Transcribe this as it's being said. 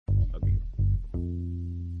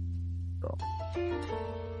world.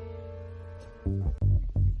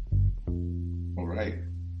 All right.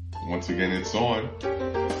 Once again, it's on.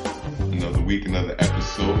 Another week, another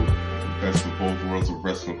episode. Best of both worlds of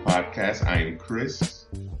wrestling podcast. I am Chris.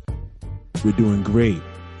 We're doing great,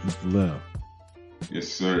 Mr. Love. Yes,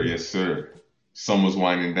 sir. Yes, sir. Summer's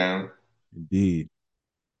winding down. Indeed.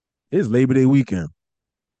 It's Labor Day weekend.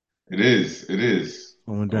 It is. It is.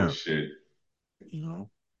 Going Oh, down. shit. You know,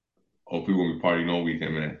 Oh, people gonna be partying all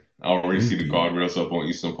weekend, man. I already see the indeed. guardrails up on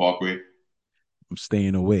Eastern Parkway. I'm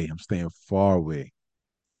staying away. I'm staying far away.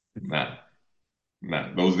 Nah,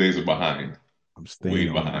 nah. Those days are behind. I'm staying Way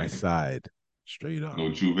on my behind. side. Straight up.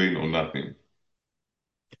 No Juve, no nothing.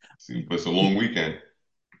 See, but it's a Yeah, long weekend.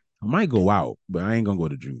 I might go out, but I ain't gonna go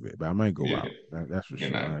to Juve. But I might go Yeah. out. That's for Yeah,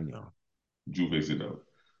 sure. nah. You know, Juve's it up.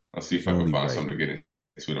 I'll see if it's I can only find right. something to get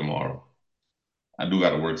into tomorrow. I do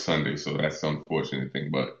got to work Sunday, so that's the unfortunate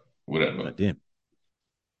thing, but whatever. But then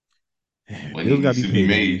Money bills gotta needs be to be paid,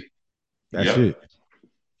 made. homie. That's Yep. it.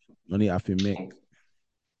 Money I can make.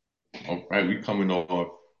 All right, we coming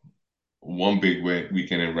off one big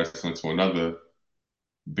weekend in wrestling to another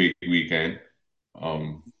big weekend.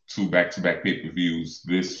 Two back-to-back pay-per-views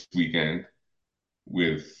this weekend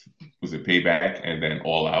with was it Payback and then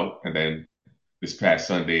All Out, and then this past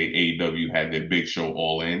Sunday AEW had their big show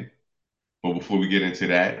All In. But before we get into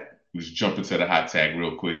that, let's jump into the hot tag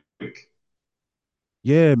real quick.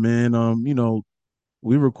 Yeah, man.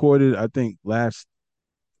 We recorded I think last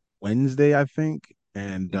Wednesday, I think,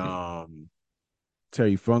 and Mhm.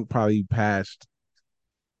 Terry Funk probably passed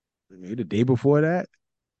maybe the day before that,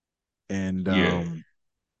 and Yeah.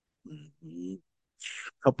 a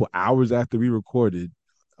couple hours after we recorded,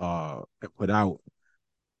 and put out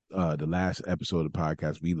the last episode of the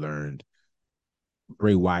podcast, we learned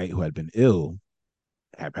Bray Wyatt, who had been ill,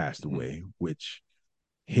 had passed Mhm. away, which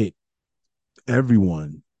hit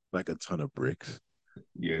everyone like a ton of bricks.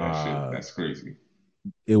 Yeah, that shit, Uh, that's crazy.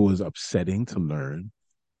 it was upsetting to learn.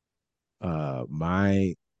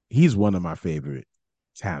 My He's one of my favorite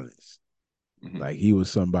talents. Mhm. Like he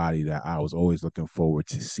was somebody that I was always looking forward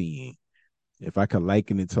to seeing. If I could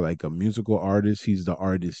liken it to like a musical artist, he's the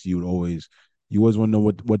artist you always want to know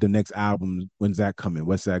what the next album, when's that coming,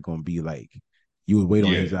 what's that going to be like. You would wait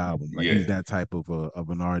on Yeah, his album. Like yeah, he's that type of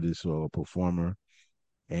an artist or a performer.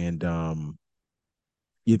 And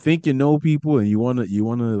you think you know people and you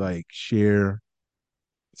wanna like share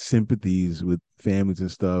sympathies with families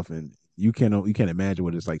and stuff, and you can't imagine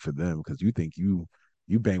what it's like for them because you think you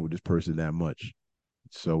bang with this person that much.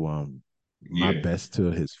 So my yeah. best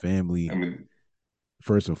to his I family mean,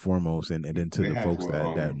 first and foremost, and then to they the have folks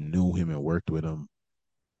that knew him and worked with him,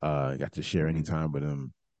 got to share any mhm. time with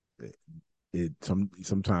him.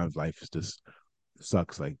 Sometimes life is just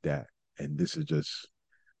sucks like that, and this is just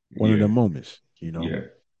one of the Yeah, moments. yeah.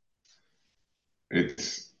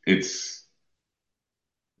 It's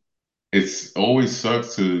it's always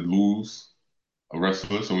sucks to lose a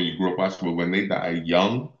wrestler. So when you grow up watching, but when they die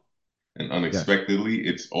young and Yes. unexpectedly,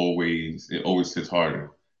 it always hits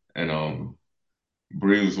harder. And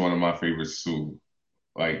Bray was one of my favorites too.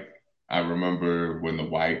 Like I remember when the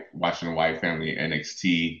White watching the White family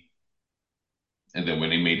NXT, and then when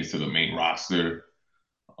they made it to the main roster,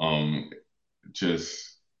 um,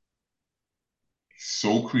 just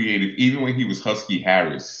so creative. Even when he was Husky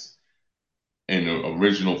Harris in the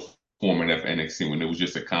original format of NXT, when it was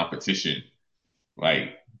just a competition,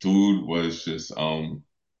 like dude was just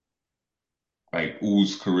like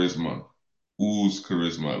ooze charisma.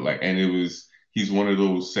 Like, and he's one of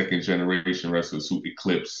those second generation wrestlers who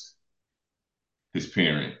eclipsed his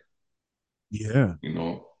parent. Yeah. You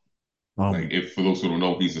know, like Um. if for those who don't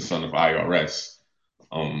know, he's the son of IRS.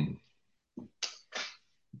 Um,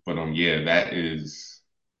 but yeah, that is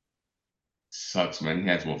sucks, man. He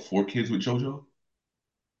has what, four kids with JoJo?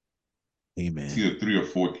 Hey, It's man. either three or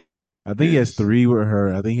four I think he has kids. three with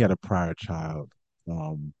her. I think he had a prior child.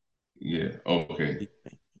 Um. Yeah. Oh, okay.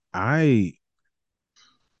 I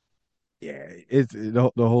Yeah,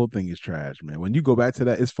 the whole thing is trash, man. When you go back to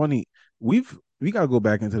that, it's funny. We gotta go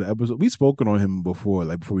back into the episode. We've spoken on him before,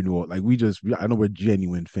 like before we knew it. Like I know we're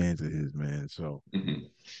genuine fans of his, man. So, Hmm.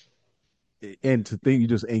 and to think you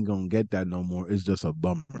just ain't gonna get that no more is just a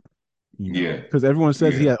bummer, Yeah. because everyone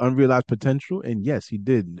says he Yeah. had unrealized potential, and yes, he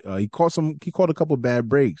did. He caught a couple bad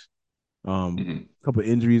breaks, Hmm. a couple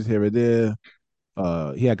injuries here or there.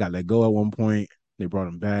 He had got let go at one point. They brought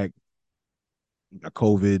him back, got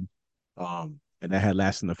COVID, and that had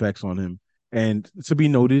lasting effects on him. And to be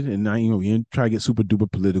noted, and I, we didn't try to get super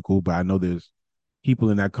duper political, but I know there's people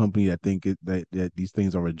in that company that think that these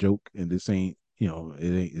things are a joke, and this ain't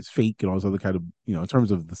it's fake and all this other kind of in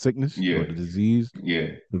terms of the sickness or Yeah, the disease,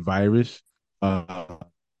 yeah, the virus. Uh,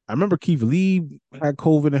 I remember Keith Lee had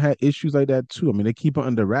COVID and had issues like that too. I mean, they keep it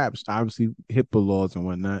under wraps, obviously HIPAA laws and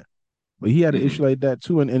whatnot. But he had an issue hmm like that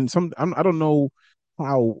too, and I don't know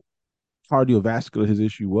how cardiovascular his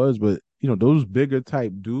issue was, but those bigger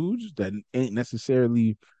type dudes that ain't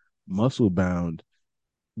necessarily muscle bound,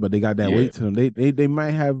 but they got that yeah, weight to them. They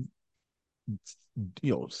might have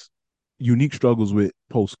you know unique struggles with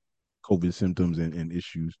post COVID symptoms and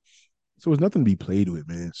issues. So it's nothing to be played with,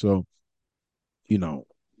 man. So you know,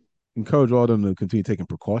 encourage all of them to continue taking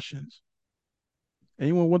precautions. And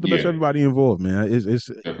you want the best for yeah, everybody involved, man. It's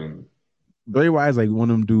definitely. Bray Wyatt's like one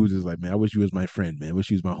of them dudes is like, man, I wish you was my friend, man. I wish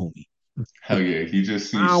you was my homie. Hell yeah, he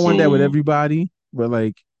just I seems don't want that with so. everybody, but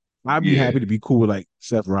like I'd be Yeah, happy to be cool with like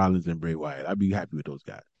Seth Rollins and Bray Wyatt. I'd be happy with those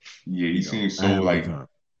guys. yeah, he seems I so have a good like time.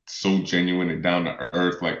 so genuine and down to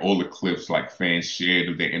earth. Like all the clips like fans shared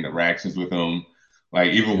of their interactions with him.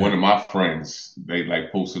 Like even Yeah. one of my friends, they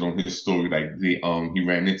like posted on his story like he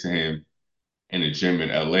ran into him in a gym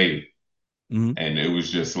in LA, Hmm. and it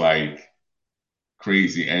was just like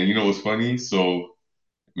crazy. And you know what's funny? So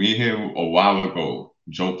me and him a while ago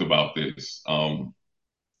joked about this.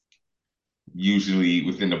 Usually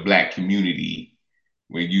within the black community,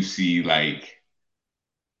 when you see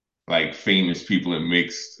like famous people in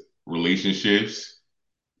mixed relationships,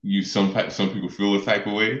 you some people feel a type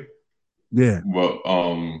of way. Yeah. But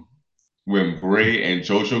when Bray and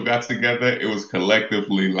JoJo got together, it was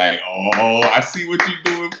collectively like, oh, I see what you're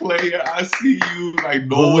doing, player. I see you. Like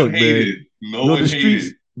no Well, one look, man. hated. No one The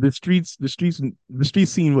hated. streets, the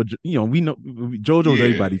streets scene. What we know. JoJo's Yeah.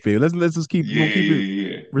 everybody favorite. Let's just keep Yeah, keep it yeah,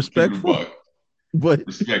 yeah. Keep it a respectful. buck. But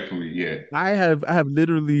Respectfully, yeah. I have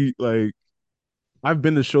literally like I've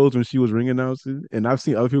been to shows when she was ring announcing, and I've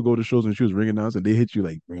seen other people go to shows when she was ring announcing. And they hit you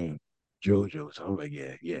like, man, JoJo's. I'm like,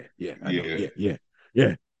 yeah, yeah, yeah. I know, Yeah. yeah, yeah,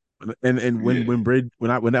 yeah. And Yeah. when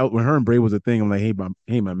her and Bray was a thing, I'm like,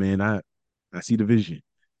 hey, my man, I see the vision.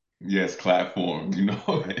 Yes, platform, you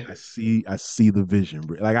know. I see the vision,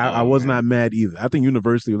 bro. Like I Oh was not man. mad either. I think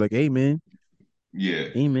University was like, Yeah.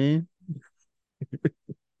 hey man,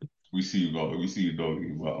 We see you, dog. We see you,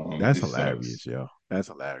 doggy. Well, that's it sucks. hilarious, yo. That's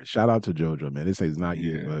hilarious. Shout out to JoJo, man. This is not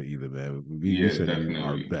easy Yeah. for her either, man. We Yeah, send you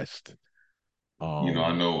our definitely. best. You know,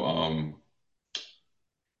 Um,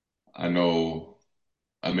 I know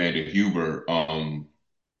Amanda Huber,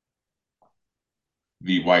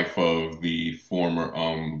 the wife of the former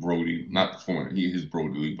Brody, not the former his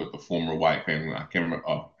Brody, but the former White family. I can't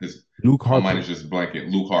remember his Luke my mind is Harper. just blanket.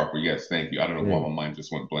 Luke Harper, yes, thank you. I don't know why Yeah. my mind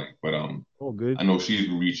just went blank. But Oh, good. I know she's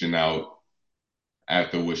reaching out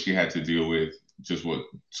after what she had to deal with just what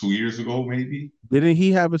 2 years ago, maybe. Didn't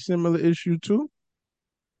he have a similar issue too?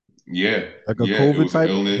 Yeah, Like a yeah, it COVID was an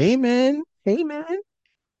type? Hey illness, man, hey man.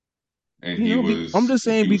 and I'm just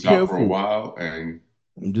saying he be was out for a careful. while, and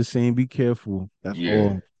I'm just saying be careful. That's yeah,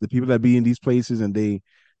 all. The people that be in these places and they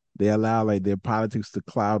allow like their politics to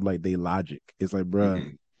cloud like they logic. It's like, bruh,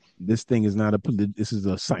 hmm this thing is not this is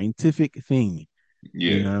a scientific thing.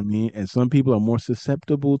 You yeah, know what I mean? And some people are more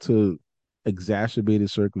susceptible to exacerbated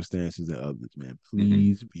circumstances than others, man. hmm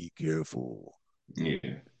Please be careful.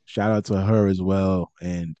 yeah. Shout out to her as well.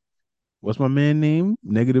 And what's my man name?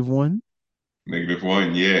 Negative one.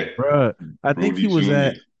 -1, yeah, Bruh, I think he Brody was Jr.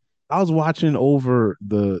 at I was watching over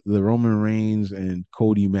the Roman Reigns and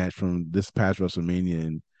Cody match from this past WrestleMania,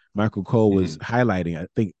 and Michael Cole was hmm highlighting. I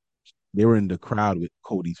think they were in the crowd with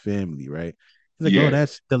Cody's family, right? He's like, "Oh, Yeah,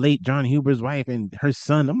 that's the late John Huber's wife and her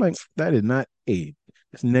son." I'm like, "That is not a.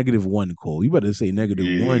 That's -1, Cole. You better say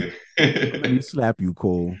 -1. yeah, Let me slap you,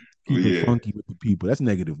 Cole. Keep it yeah, funky with the people. That's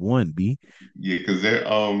 -1, B. yeah, because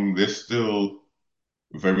they're still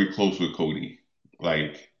very close with Cody,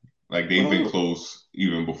 like they've been Well, close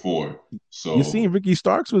even before. you seen So Ricky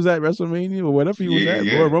Starks was at WrestleMania or whatever he yeah, was at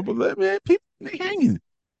yeah, Royal Rumble. Man, people they hanging.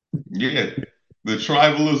 yeah, yeah. The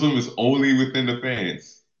tribalism is only within the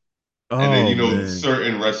fans. And then, Oh man.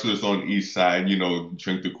 certain wrestlers on each side,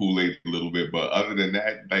 drink the Kool-Aid a little bit. But other than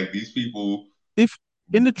that, like these people If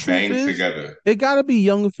and the truth bang is, together. it gotta be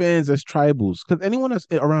young fans as tribals. Because anyone that's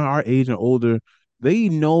around our age and older, they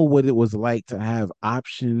know what it was like to have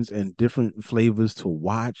options and different flavors to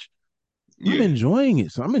watch. I'm Yeah, enjoying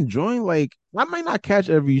it. So I'm enjoying like I might not catch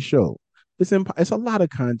every show. It's a lot of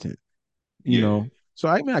content, you yeah, know. So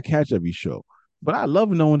I may not catch every show. But I love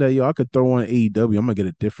knowing that I could throw on AEW. I'm gonna get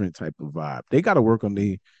a different type of vibe. They gotta work on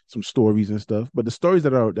some stories and stuff. But the stories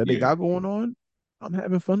that they yeah, got going on, I'm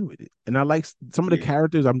having fun with it. And I like some of the yeah.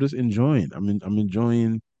 characters I'm just enjoying. I'm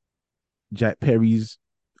enjoying Jack Perry's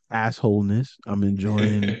assholeness. I'm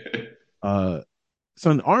enjoying uh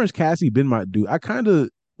son, Orange Cassidy been my dude. I kind of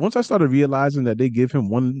once I started realizing that they give him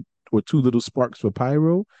one or two little sparks for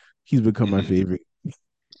pyro, he's become my Hmm. favorite.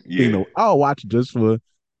 Yeah, I'll watch just for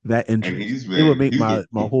that and entrance. It would make he's the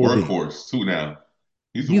my whole day. workhorse too now.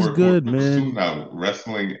 He's the He's good, workhorse too man. now,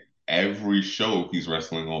 wrestling every show he's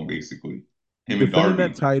wrestling on basically. He Him and defending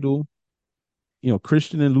that Darby. title.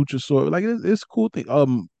 Christian and Luchasaur, like it's a cool thing.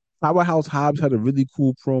 Powerhouse Hobbs had a really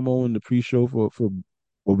cool promo in the pre-show for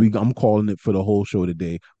what we I'm calling it for the whole show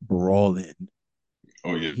today, brawling.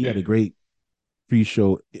 Oh yeah, He had a great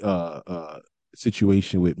pre-show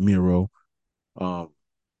situation with Miro. Um,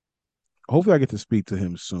 Hopefully I get to speak to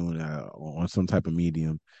him soon on some type of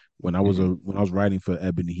medium. hmm When I was writing for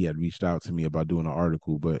Ebony, he had reached out to me about doing an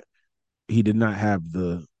article, but he did not have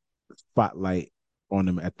the spotlight on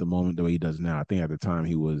him at the moment the way he does now. I think at the time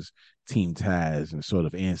he was Team Taz and sort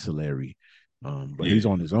of ancillary. But yeah, he's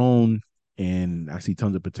on his own, and I see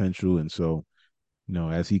tons of potential. And so,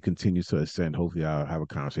 as he continues to ascend, hopefully I'll have a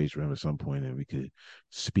conversation with him at some point, and we could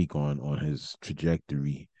speak on his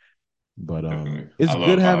trajectory. But definitely. it's I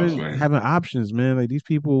good love Hobbs, man. having options, man. Like these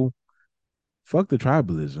people, fuck the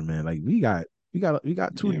tribalism, man. Like we got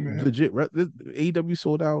two Yeah, man. legit. AEW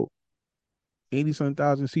sold out 80 some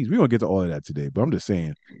thousand seats. We're gonna get to all of that today, but I'm just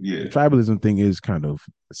saying the Yeah. tribalism thing is kind of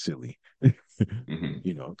silly. hmm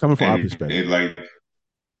Coming from And our it perspective. like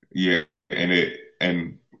yeah,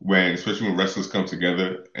 and when especially when wrestlers come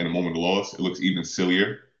together in a moment of loss, it looks even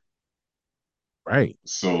sillier. Right.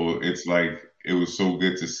 So it's like it was so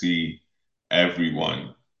good to see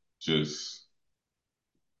everyone just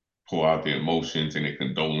pour out their emotions and their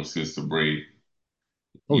condolences to Bray.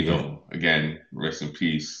 Oh yeah. Again, rest in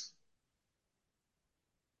peace,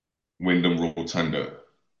 Wyndham Rotunda,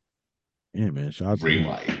 Yeah, man. Shout out to Bray him.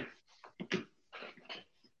 Wyatt.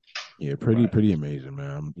 Yeah, Right. pretty amazing,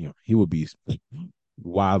 man. He will be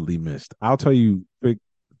wildly missed. I'll tell you quick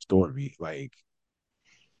story. Like,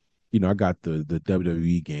 I got the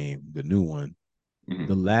WWE game, the new one.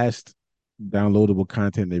 The hmm last downloadable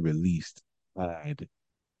content they released had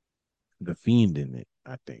the Fiend in it,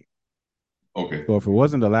 I think. Okay. So if it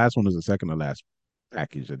wasn't the last one, it was the second to last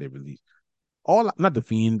package that they released. All not the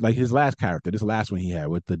Fiend, like his last character, this last one he had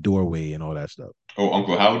with the doorway and all that stuff. Oh,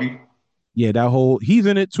 Uncle Howdy. Yeah, that whole he's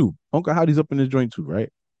in it too. Uncle Howdy's up in his joint too, right?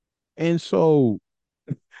 And so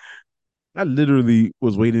I literally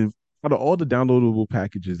was waiting out of all the downloadable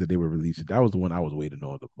packages that they were releasing. That was the one I was waiting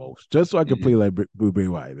on the most, just so I could play hmm like Bray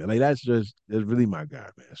Wyatt, man. Like that's really my guy,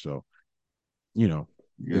 man. So you know,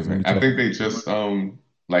 Yeah, it's gonna man. be I tough. think they just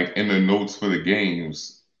like in the notes for the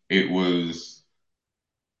games, it was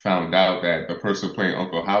found out that the person playing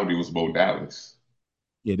Uncle Howdy was Bo Dallas.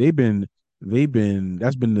 Yeah, they've been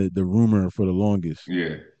that's been the rumor for the longest.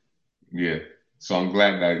 Yeah, yeah. So I'm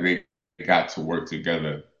glad that they got to work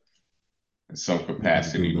together in some They got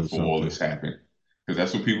to do a capacity little before all something. this happened. Because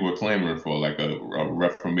that's what people were clamoring for, like a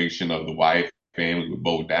reformation of the Wyatt family with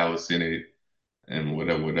Bo Dallas in it and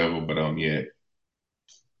whatever, whatever. But yeah,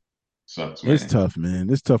 sucks, It's man. tough, man.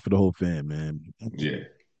 It's tough for the whole fan, man. Yeah,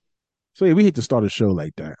 So yeah, we hate to start a show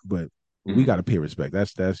like that, but we got hmm to pay respect.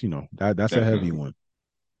 That's a heavy definitely, one.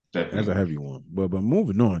 That's a definitely. heavy one. But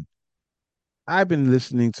moving on, I've been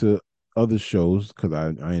listening to other shows because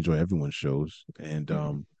I enjoy everyone's shows and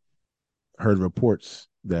hmm heard reports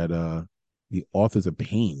that the authors of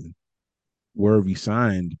Pain were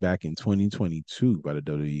resigned back in 2022 by the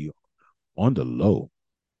WWE on the low,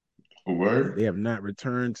 A and they word? have not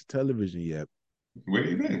returned to television yet. Where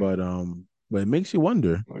you been? But it makes you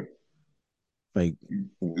wonder, Like, like,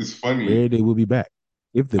 it's where funny. they will be back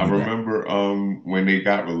if they'll I be back. remember when they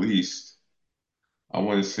got released. I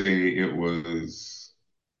want to say it was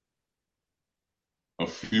a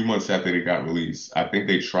few months after they got released. I think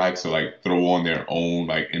they tried to like throw on their own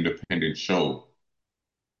like independent show.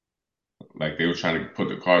 Like they were trying to put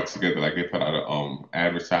the cards together. Like they put out a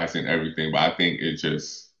advertising and everything, but I think it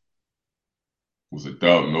just was a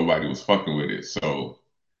dub. Nobody was fucking with it. So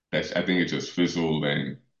I think it just fizzled.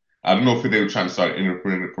 And I don't know if they were trying to start an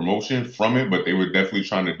independent promotion from it, but they were definitely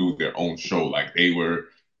trying to do their own show. Like they were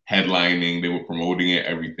headlining, they were promoting it,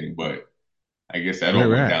 everything. But I guess that all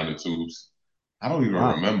Where went at? down the tubes. I don't even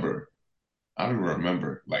Wow. remember. I don't even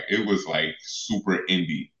remember. Like it was like super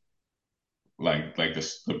indie. Like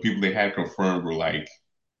the people they had confirmed were like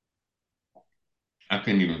I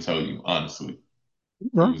couldn't even tell you honestly.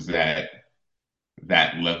 It Bro. was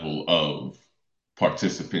that level of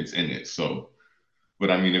participants in it. So,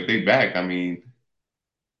 but I mean, if they back, I mean,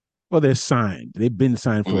 Well, they're signed. They've been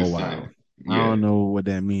signed well, for they're a while. signed. I Yeah, don't know what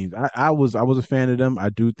that means. I was a fan of them. I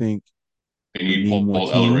do think they we need need Paul more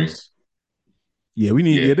Ellering. teams. Yeah, we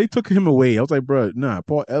need. Yeah. Yeah, they took him away. I was like, bro, nah,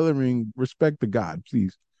 Paul Ellering, respect the God,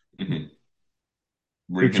 please. Hmm.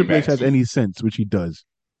 If Bring him Triple H back has too. any sense, which he does,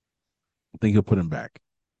 I think he'll put him back.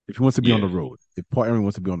 If he wants to be on Yeah. the road, if Paul Ellering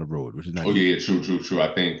wants to be on the road, which is not Oh yeah, easy. yeah, true, true, true.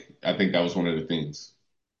 I think that was one of the things.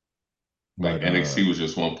 Like But NXT was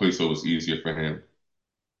just one place, so it was easier for him.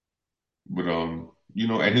 But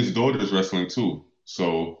and his daughter's wrestling too.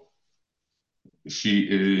 So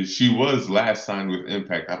she was last signed with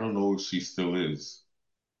Impact. I don't know if she still is,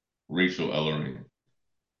 Rachel Ellering,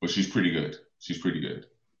 but she's pretty good. She's pretty good.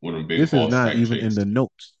 One of them big this is horse not type even in chicks. the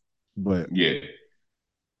notes. But Yeah.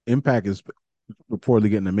 Impact is reportedly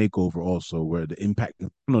getting a makeover also, where the Impact, I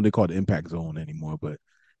don't know, they call it the Impact Zone anymore, but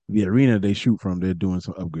the arena they shoot from, they're doing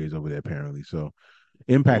some upgrades over there apparently. So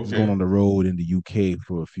Oh, Impact is going okay. on the road in the UK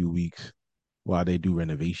for a few weeks while they do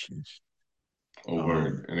renovations. Oh, Um,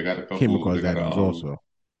 word. And they got a Came couple. across that news also.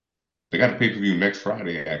 They got a pay-per-view next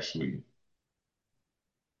Friday actually.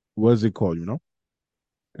 What is it called? You know,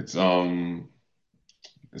 It's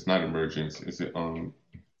it's not Emergence. Is it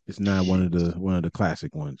it's not shoot. one of the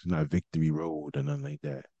classic ones. It's not Victory Road or nothing like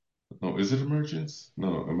that. No, is it Emergence?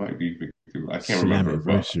 No, it might be Victory. I can't remember,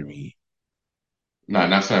 but Slammiversary. nah,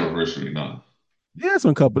 not Slammiversary, no. They had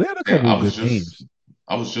some couple. They had a Yeah, couple of good names.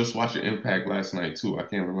 I was just watching Impact last night too. I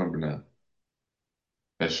can't remember now.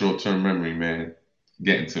 That short-term memory, man,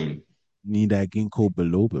 getting to me. Need that ginkgo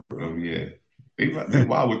biloba, bro. Oh yeah. They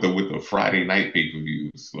wild with the Friday night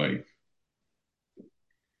pay-per-views. Like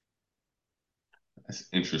that's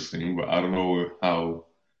interesting, but I don't know how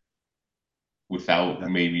without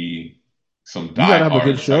maybe some You gotta have a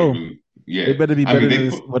good diehards, how you show. really It yeah. better be I mean better they than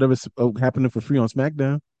put whatever's happening for free on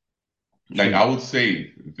SmackDown. like I Shoot, would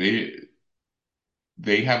say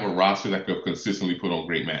they have a roster that could consistently put on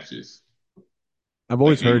great matches. I've Like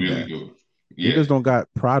always they heard really that do. they Yeah. just don't got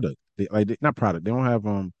product. Not product. They don't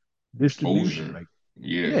have distribution. Exposure. Like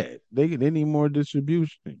Yeah. yeah, they need more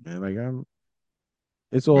distribution, man. Like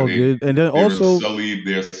it's But all good. And then also,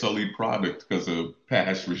 they're a sullied product because of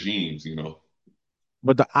past regimes, you know.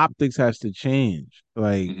 but the optics has to change.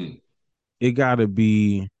 Like Hmm. it gotta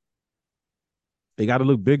be, they gotta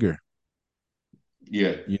look bigger.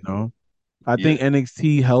 Yeah. You know, I Yeah. think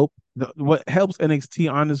NXT help. What helps NXT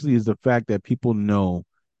honestly is the fact that people know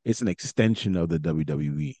it's an extension of the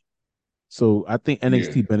WWE. So I think Yeah.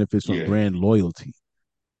 NXT benefits from Yeah. brand loyalty.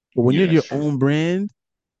 But when Yeah, you're that's your true. own brand,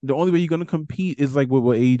 the only way you're gonna compete is like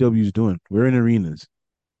what AEW is doing. We're in arenas.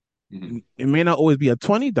 Hmm. It may not always be a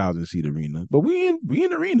 20,000 seat arena, but we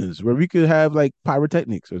in arenas where we could have like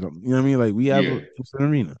pyrotechnics or something. You know what I mean? Like we have Yeah. it's an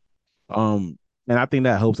arena. Um, and I think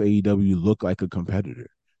that helps AEW look like a competitor.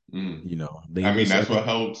 Hmm. You know, they I mean, listen. that's what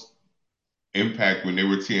helped Impact when they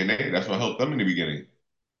were TNA. That's what helped them in the beginning,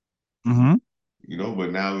 Mm-hmm. you know.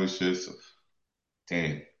 But now it's just,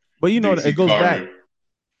 damn, But you know, Dixie Carter.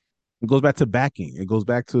 it goes back to backing. It goes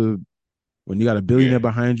back to when you got a Yeah. billionaire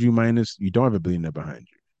behind you, minus you don't have a billionaire behind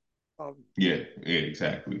you. Yeah. Yeah.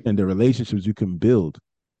 Exactly. And the relationships you can build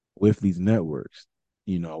with these networks.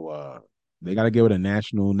 You know, they got to get with a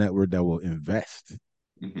national network that will invest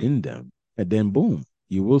Hmm. in them, and then boom,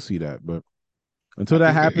 you will see that. But until I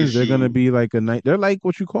that think the happens, they're gonna issue, be like a night. They're like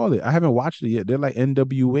what you call it. I haven't watched it yet. They're like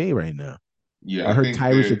NWA right now. yeah, I I heard think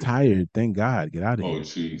Tyrus that. retired. Thank God, get out of Oh, here.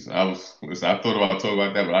 jeez, listen, I thought about talking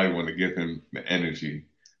about that, but I didn't want to give him the energy.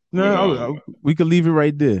 But No, we could leave it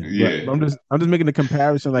right there. But yeah, I'm just making a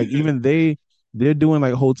comparison. Like even they're doing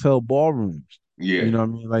like hotel ballrooms. You yeah, know what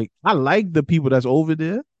I mean? Like I like the people that's over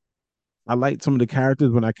there. I like some of the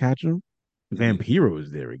characters when I catch them. hmm. Vampiro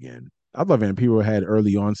is there again. I thought Vampiro had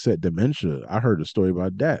early onset dementia. I heard a story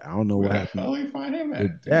about that. I don't know Where what the happened hell they find him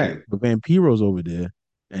with at? that, Damn. but Vampiro's over there,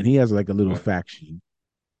 and he has like a little But faction,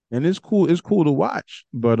 and it's cool. It's cool to watch.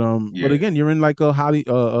 But yeah, again, you're in like a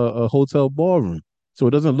hotel ballroom, so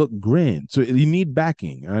it doesn't look grand. So you need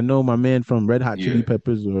backing. I know my man from Red Hot yeah. Chili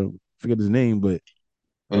Peppers, or forget his name, but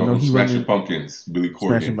Oh, I no, know from he Smashing running Pumpkins, Billy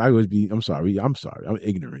Smashing. Corgan. I always be. I'm sorry. I'm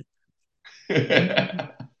ignorant.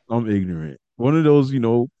 I'm ignorant. One of those,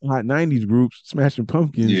 hot '90s groups, Smashing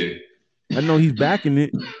Pumpkins. Yeah, I know he's backing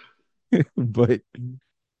it, but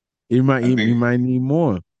it might I you think might need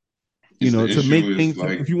more, it's the to make issue is things.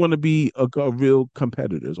 like, If you want to be a real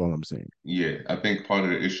competitor, is all I'm saying. yeah, I think part of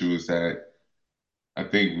the issue is that I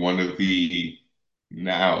think one of the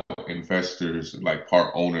now investors, like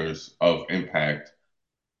part owners of Impact,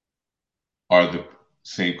 are the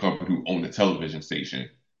same company who own the television station.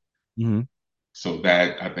 Hmm. So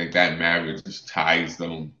that I think that marriage just ties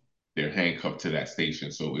them, they're handcuffed to that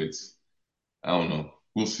station. So it's I don't know.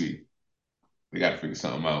 We'll see. They got to figure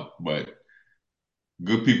something out. But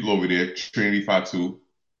good people over there. Trinity Fatu,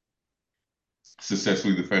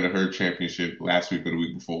 successfully defended her championship last week or the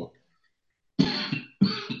week before.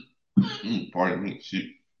 Pardon me, shit.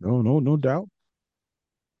 No, no, no doubt.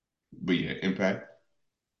 But yeah, Impact,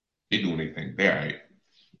 they doing their thing. They're all right.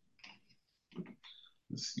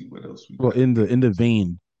 Let's see what else we Well, got in in the here.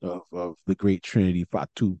 vein of the great Trinity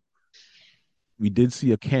Fatu, we did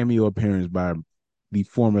see a cameo appearance by the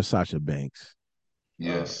former Sasha Banks,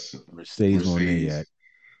 uh, Yes, Mercedes Monet at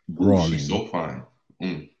Mercedes. Ooh, she's Brawling. so fine.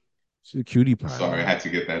 She's a cutie pie, Sorry, I man. had to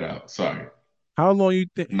get that out. Sorry, How long you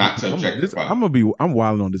think? not to I'm this. objectify. I'm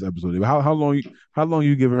wilding on this episode. How long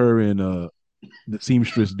you give her in the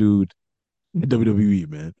seamstress dude in WWE,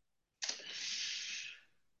 man?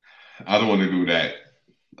 I don't want to do that.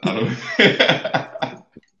 I don't.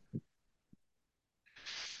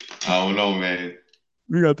 I don't know, man.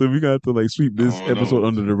 We got to like sweep I this don't episode know.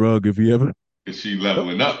 under the rug if you ever. Is she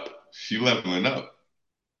leveling up? She leveling up.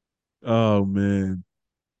 Oh man,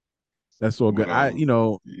 that's so good. But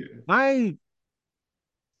yeah. I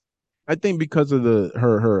I think because of the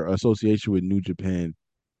her association with New Japan,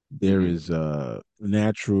 there Hmm. is a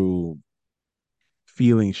natural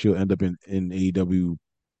feeling she'll end up in AEW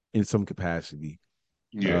in some capacity.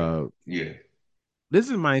 Yeah. Uh, Yeah. this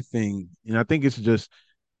is my thing, and I think it's just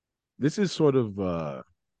this is sort of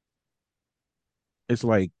it's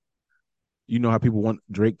like you know how people want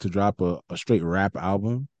Drake to drop a straight rap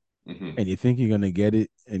album, Hmm. and you think you're gonna get it,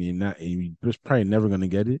 and you're not, and you're just probably never gonna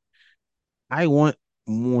get it. I want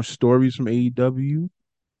more stories from AEW,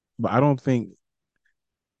 but I don't think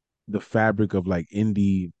the fabric of like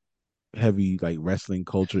indie heavy like wrestling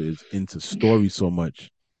culture is into story so much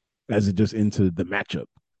as it just into the matchup.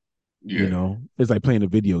 You Yeah. know, it's like playing a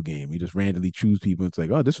video game. You just randomly choose people. It's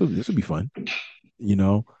like, oh, this will be fun. You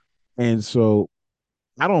know, and so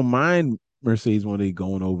I don't mind Mercedes when they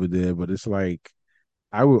going over there, but it's like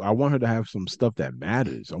I want her to have some stuff that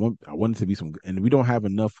matters. I want it to be some, and we don't have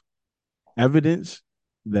enough evidence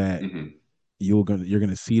that Hmm. you're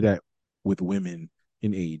gonna see that with women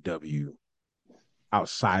in AEW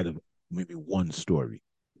outside of maybe one story.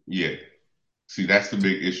 Yeah. See, that's the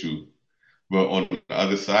big issue. But on the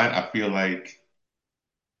other side, I feel like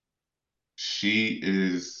she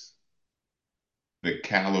is the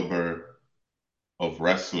caliber of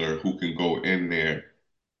wrestler who can go in there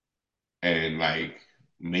and like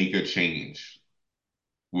make a change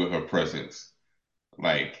with her presence.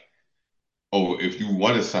 Like, oh, if you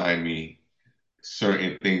want to sign me,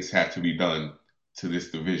 certain things have to be done to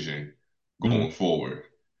this division Mm-hmm. going forward.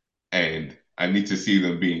 And I need to see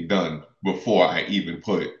them being done before I even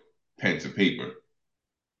put pen to paper.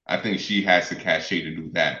 I think she has the cachet to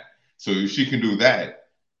do that. So if she can do that,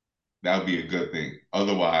 that would be a good thing.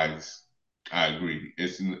 Otherwise, I agree.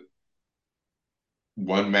 It's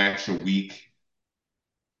one match a week.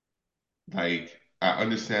 Like I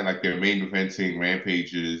understand, like their main eventing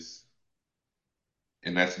rampages,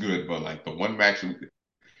 and that's good. But like the one match,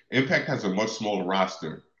 Impact has a much smaller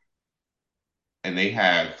roster, and they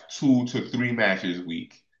have 2 to 3 matches a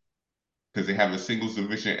week because they have a singles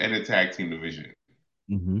division and a tag team division.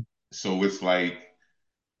 Mm-hmm. So it's like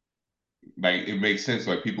it makes sense.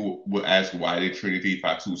 Like people will ask why did Trinity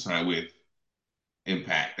Fatu sign with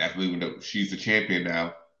Impact after even though she's the champion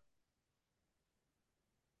now.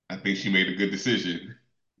 I think she made a good decision.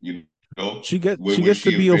 You know, where She would gets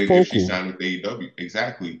to she be have a been if she focal. signed with AEW?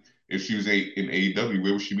 Exactly. If she was in AEW,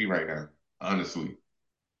 where would she be right now? Honestly,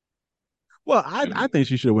 Well, I and think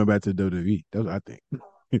she should have went back to WWE. That's what I think.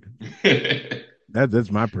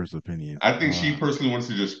 That's my personal opinion. I think she personally wants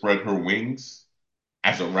to just spread her wings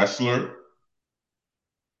as a wrestler,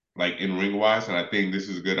 like in ring wise, and I think this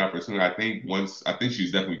is a good opportunity. I think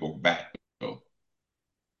she's definitely going back though.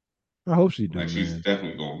 I hope she do, Like she's man.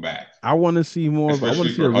 definitely going back, I want to see more of. I want especially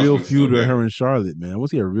to if see a her real husband's feud still with her there. and Charlotte, man. I want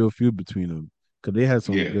to see a real feud between them because they had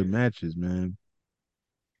some Yeah. good matches, man.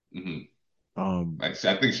 Hmm. Um, Like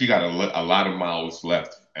I think she got a lot of miles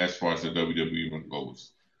left as far as the WWE run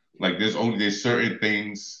goes. Like there's certain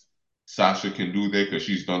things Sasha can do there because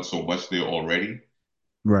she's done so much there already.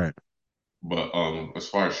 right. But as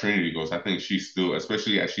far as Trinity goes, I think she's still,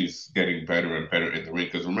 especially as she's getting better and better in the ring.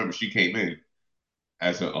 Because remember, she came in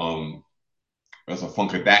as a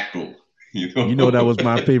funkadactyl, you You know that know. was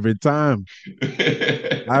my favorite time.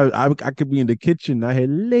 I could be in the kitchen. I had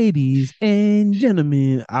ladies and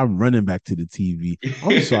gentlemen. I'm running back to the TV.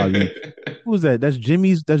 I'm sorry. Who was that? That's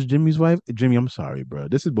Jimmy's wife. Jimmy, I'm sorry, bro.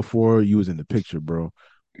 This is before you was in the picture, bro.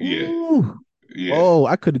 Yeah, Ooh. yeah. Oh,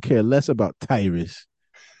 I couldn't care less about Tyrus.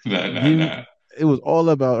 Nah, nah, Give me, nah. it was all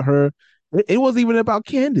about her. It wasn't even about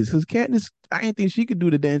Candace because Candace, I didn't think she could do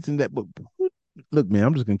the dancing that. But look, man,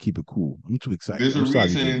 I'm just gonna keep it cool. I'm too excited. There's a I'm sorry,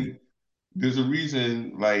 Jimmy. reason. There's a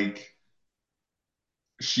reason. Like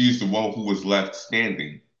she's the one who was left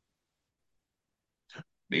standing.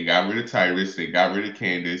 They got rid of Tyrus. They got rid of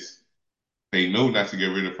Candace. They know not to get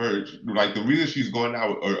rid of her. Like the reason she's going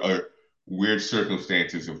out are weird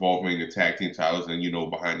circumstances involving the tag team titles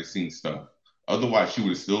and behind the scenes stuff. Otherwise, she would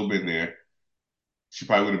have still been there. She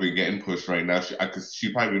probably would have been getting pushed right now. Cause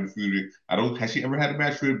she probably would have feuded. I don't. Has she ever had a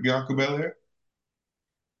match with Bianca Belair?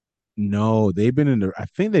 No, they've been in the. I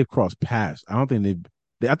think they've crossed paths. I don't think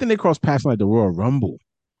they've. I think they crossed paths in, like the Royal Rumble.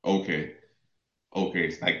 Okay, okay.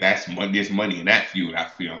 It's like that's money. There's money in that feud. I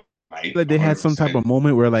feel like Like they had some type 100%. of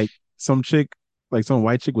moment where like some chick, like some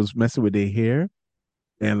white chick, was messing with their hair,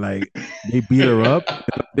 and like they beat her up.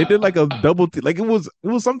 They did like a double, like it was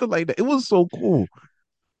something like that. It was so cool.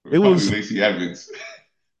 It Probably was. Lacey Evans.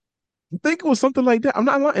 I think it was something like that. I'm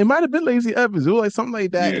not lying. It might have been Lazy Evans. It was like something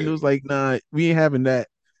like that, and Yeah, it was like, nah, we ain't having that.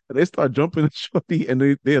 And they start jumping at Shorty, and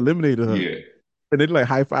they eliminated her, yeah. and they like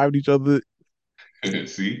high fived each other.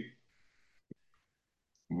 See,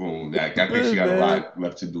 boom. I think she Good got a man. lot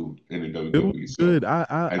left to do in the It was WWE. good. So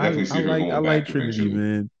I definitely I see her like going back Trinity, eventually.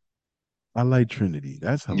 man. I like Trinity.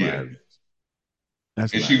 That's Yeah, hilarious.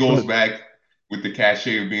 That's and she hilarious. goes But back with the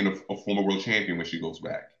cachet of being a former world champion when she goes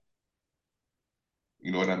back.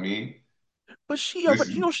 You know what I mean? she This,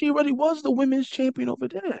 already, she already was the women's champion over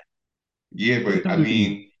there yeah, in but I WWE.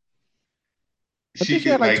 mean, I think she she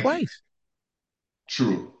had could like like twice.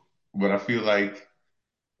 true, but I feel like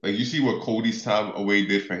you see what Cody's time away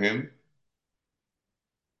did for him.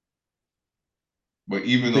 But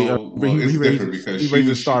even They, though, well, he it's different raises because he she raises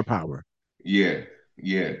was, star power. yeah,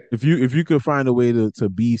 yeah. If you could find a way to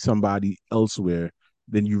be somebody elsewhere,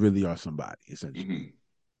 then you really are somebody essentially. Hmm.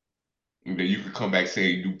 And then you could come back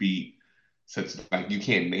saying you beat such like you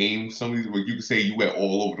can't name some of these, but you could say you went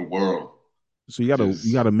all over the world. So you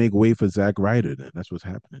Just gotta make way for Zack Ryder. Then that's what's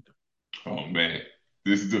happening. oh man,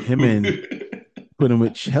 this is Him and the put him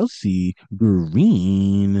with Chelsea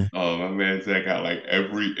Green. oh my man Zach got like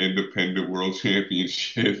every independent world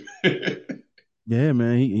championship. Yeah,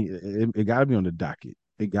 man. It gotta be on the docket.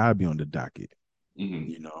 It gotta be on the docket. Hmm.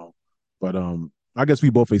 You know. But I guess we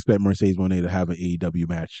both expect Mercedes Moné to have an AEW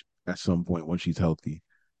match at some point when she's healthy.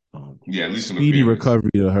 Yeah, at least an Speedy appearance.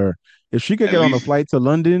 recovery to her. If she could At get on a least, flight to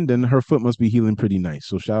London, then her foot must be healing pretty nice.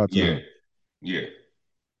 So shout out to yeah, her. yeah.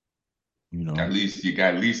 You At know least you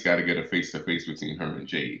got at least got to get a face to face between her and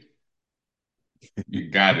Jade. You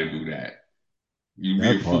got to do that. You'd be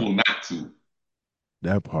that a part. fool not to.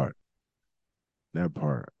 That part. That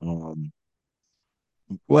part.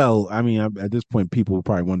 Well, I mean, at this point, people are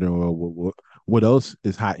probably wondering, well, what else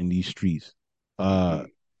is hot in these streets? Uh, Hmm.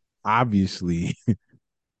 Obviously,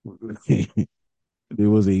 there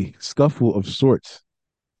was a scuffle of sorts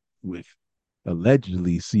with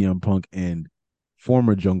allegedly CM Punk and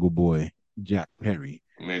former Jungle Boy Jack Perry,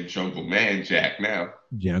 And then Jungleman Jack now.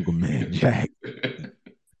 Jungleman Jack,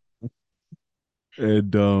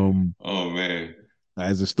 and Oh man.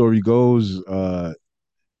 as the story goes,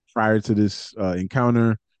 prior to this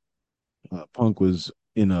encounter, Punk was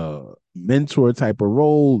in a mentor type of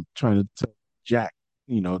role, trying to tell Jack,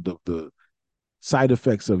 the side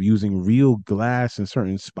effects of using real glass in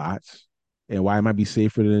certain spots, and why it might be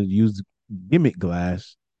safer to use gimmick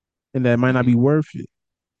glass, and that it might not be Hmm. worth it.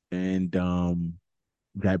 And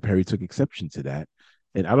Jack Perry took exception to that.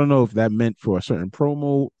 And I don't know if that meant for a certain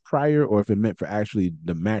promo prior or if it meant for actually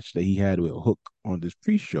the match that he had with Hook on this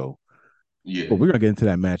pre-show. Yeah. But we're gonna get into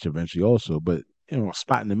that match eventually also. But a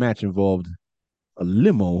spot in the match involved a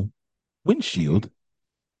limo windshield.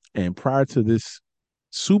 Hmm. And prior to this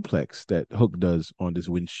suplex that Hook does on this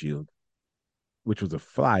windshield, which was a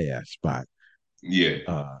fly ass spot, Yeah.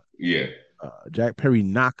 uh, Yeah. Jack Perry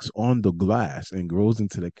knocks on the glass and goes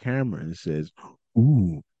into the camera and says,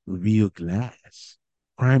 "Ooh, real glass.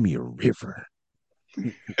 Cry me a river."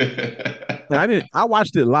 And I didn't. I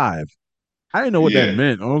watched it live. I didn't know what that Yeah.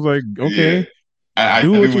 meant. I was like, Yeah. okay, I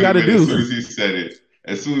do what knew you what got it to meant as do. soon as he said it.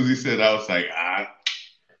 As soon as he said it, I was like,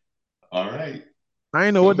 all right. I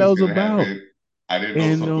didn't know what that Something's was gonna about. happen. I didn't know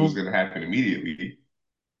And something was gonna happen immediately.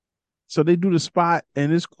 so they do the spot,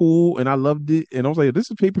 and it's cool, and I loved it. And I was like,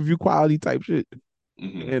 this is pay per view quality type shit.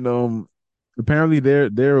 Hmm. And apparently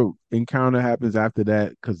their encounter happens after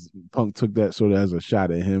that because Punk took that sort of as a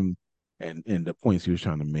shot at him and the points he was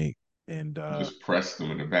trying to make. And Just pressed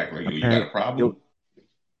him in the back, like, yo, you got apparently a problem?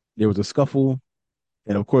 there was a scuffle.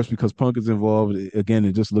 And of course, because Punk is involved, again,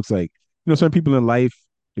 it just looks like, some people in life,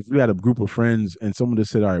 if you had a group of friends and someone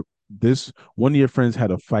just said, all right, this one of your friends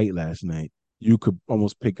had a fight last night, you could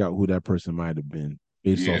almost pick out who that person might have been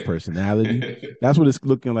based off Yeah. personality. That's what it's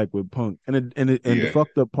looking like with Punk. And the Yeah.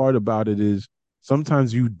 fucked up part about it is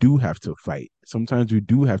sometimes you do have to fight. Sometimes you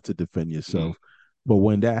do have to defend Hmm. yourself. But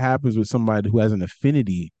when that happens with somebody who has an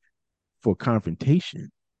affinity for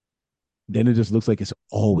confrontation, then it just looks like it's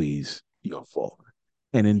always your fault.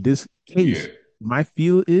 And in this Yeah. case, my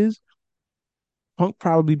feel is Punk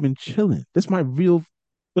probably been chilling. That's my real.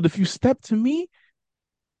 But if you step to me,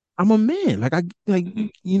 I'm a man. Like I like Hmm.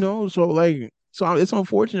 so it's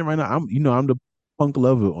unfortunate right now. I'm the Punk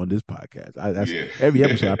lover on this podcast. That's Yeah. every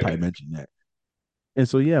episode I probably mention that. And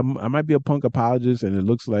so yeah, I might be a Punk apologist, and it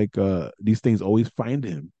looks like these things always find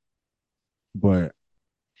him. But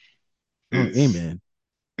oh, hey it's man,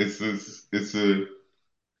 it's a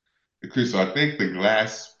Chris. So I think the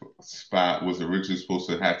glass spot was originally supposed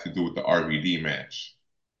to have to do with the RVD match.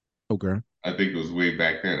 okay, I think it was way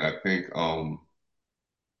back then. I think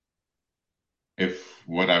if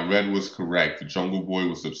what I read was correct, Jungle Boy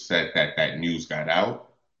was upset that that news got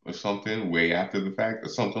out or something way after the fact or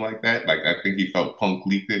something like that. Like I think he felt Punk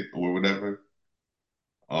leaked it or whatever.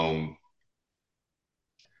 Um,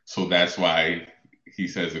 so that's why he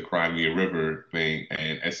says the Cry Me a River thing.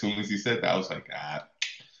 And as soon as he said that, I was like, ah,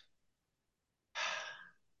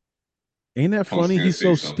 ain't that Punk's funny? gonna He's say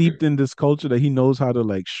so something. steeped in this culture that he knows how to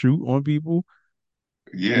like shoot on people.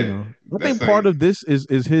 Yeah, I think that's part like, of this is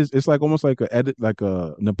his. It's like almost like a edit, like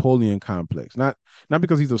a Napoleon complex. Not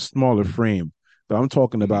because he's a smaller frame, but I'm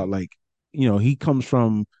talking about mhm. like he comes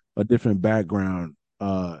from a different background.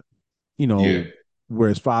 You Yeah, know, where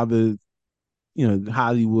his father,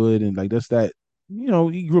 Hollywood, and like that's that.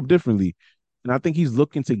 He grew up differently, and I think he's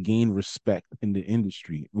looking to gain respect in the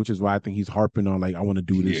industry, which is why I think he's harping on like I want to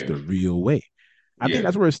do this yeah, the real way. I think yeah,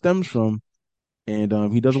 that's where it stems from, and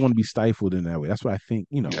he doesn't want to be stifled in that way. That's what I think.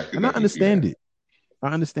 yeah. I could And I definitely see understand that. it. I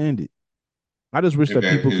understand it. I just wish And that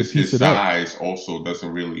then people could his piece it up. size also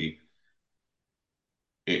doesn't really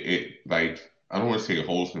it like I don't want to say it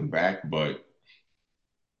holds him back, but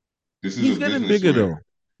this is a He's getting business bigger where though.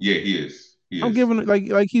 yeah, he is. He I'm is. giving it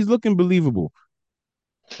like he's looking believable.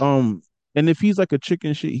 Um, and if he's like a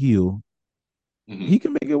chicken shit heel, he Hmm.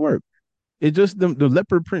 can make it work. It just the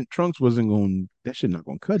leopard print trunks wasn't going. That shit not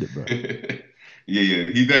gonna cut it, bro. Yeah,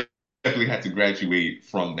 yeah. Definitely had to graduate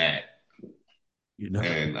from that. You know.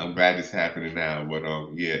 And I'm glad it's happening now. But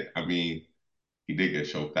yeah, I mean, he did get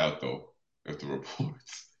choked out though, if the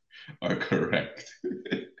reports are correct.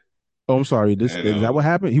 Oh, I'm sorry. This And is that what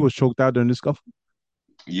happened? He was choked out during this scuffle.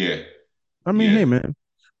 yeah, I mean, yeah. hey man,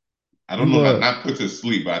 I don't you know about not put to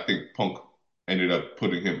sleep, but I think Punk ended up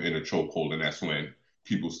putting him in a chokehold, and that's when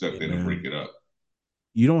people hey stepped in to break man, it up.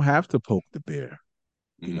 you don't have to poke the bear.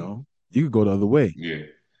 You Hmm. know, you could go the other way. Yeah.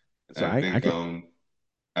 So I can.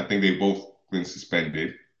 I think they both been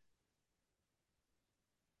suspended,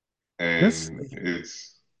 That's and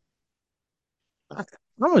it's I,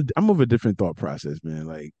 I'm of a different thought process, man.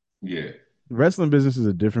 Like yeah. wrestling business is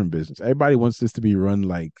a different business. Everybody wants this to be run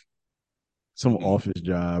like some Hmm. office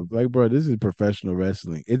job. Like, bro, this is professional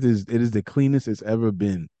wrestling. It is the cleanest it's ever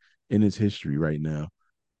been in its history right now.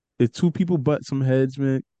 If two people butt some heads,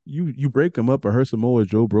 man, you break them up. I heard Samoa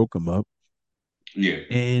Joe broke them up, Yeah,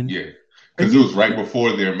 and yeah. and Because it you was right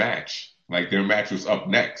before their match. Like their match was up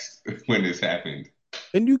next when this happened.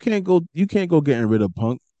 and you can't go getting rid of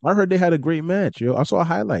Punk. I heard they had a great match, yo. I saw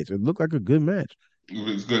highlights. It looked like a good match. It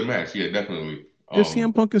was a good match. Yeah, definitely. If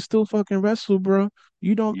CM Punk can still fucking wrestle, bro,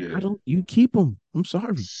 you don't. I Yeah. don't. You keep him. I'm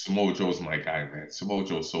sorry. Samoa Joe's my guy, man. Samoa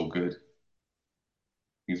Joe's so good.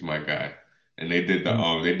 He's my guy. And they did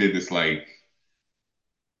this like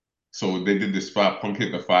so they did this spot Punk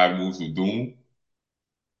hit the five moves of doom.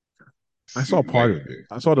 I saw part Like of it.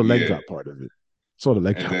 I saw the leg yeah. drop part of it. Saw the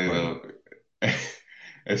leg And drop then part of it.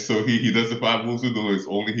 and so he does the five moves of doom. It's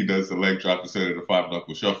only he does the leg drop instead of the five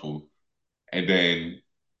knuckle shuffle. And then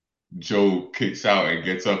Joe kicks out and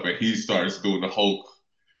gets up and he starts doing the Hulk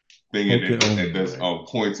thing and Okay. Oh and does my.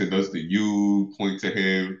 points and does the U point to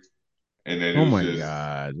him and then it Oh was my just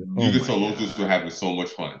God. you Oh could my tell those dudes were God. having so much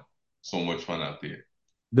fun out there.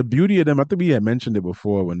 The beauty of them, I think we had mentioned it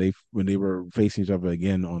before when they were facing each other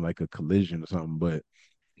again on like a collision or something. But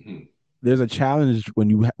Mhm. there's a challenge when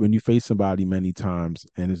you face somebody many times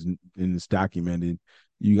and it's documented.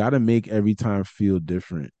 You got to make every time feel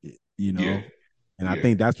different, you Yeah, know. And I yeah,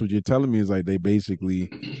 think that's what you're telling me is like they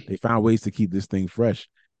found ways to keep this thing fresh.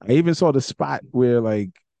 I even saw the spot where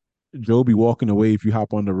like Joe be walking away if you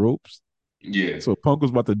hop on the ropes. yeah. So Punk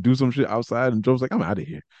was about to do some shit outside, and Joe's like, "I'm out of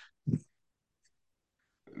here."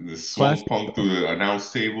 The swung Classic Punk stuff. through the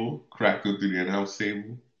announce table, cracked him through the announce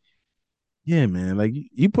table. Yeah, man. Like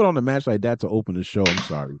you put on a match like that to open the show. I'm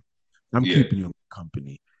sorry, I'm Yeah, keeping you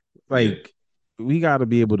company. yeah. Like we got to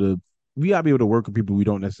be able to, we got to be able to work with people we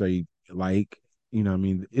don't necessarily like. What I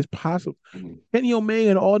mean, it's possible. Mhm. Kenny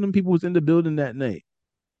Omega and all them people was in the building that night.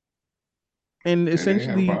 and and they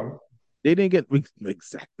had a essentially problem. they didn't get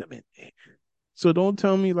exactamente. So don't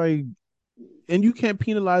tell me like, and you can't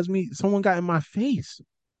penalize me. Someone got in my face.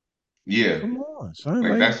 Yeah, Come on, son.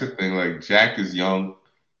 like Like, that's the thing. Like Jack is young,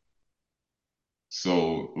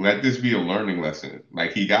 so let this be a learning lesson.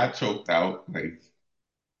 Like he got choked out. Like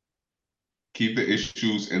keep the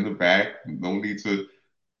issues in the back. No need to.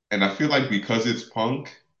 And I feel like because it's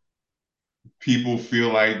Punk, people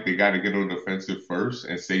feel like they got to get on the offensive first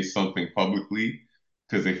and say something publicly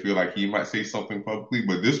because they feel like he might say something publicly.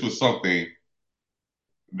 But this was something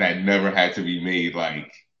that never had to be made,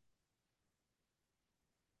 like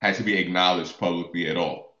had to be acknowledged publicly at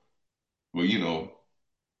all. Well,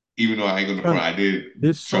 even though I ain't gonna front, son, I did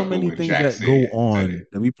there's so chuckle many when things Jack that go said on it.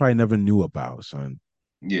 that we probably never knew about, son.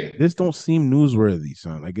 Yeah, This don't seem newsworthy,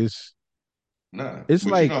 son. Like nah. it's But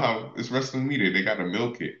you like know how it's wrestling media, they gotta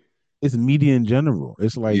milk it. it's media in general.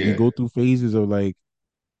 It's like you Yeah. go through phases of like,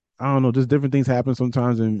 I don't know, just different things happen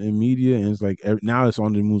sometimes in media, and it's like now it's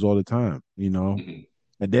on the news all the time, you know. Hmm.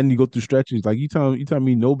 And then you go through stretches like you tell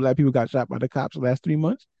me no black people got shot by the cops the last 3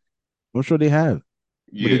 months. I'm sure they have,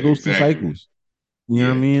 but Yeah, it goes through exactly. cycles. You know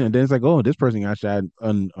what I Yeah. mean? And then it's like, oh, this person got shot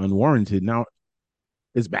unwarranted. Now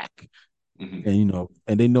it's back, Hmm. and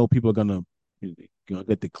and they know people are gonna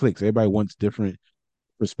get the clicks. Everybody wants different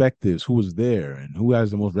perspectives. Who was there and who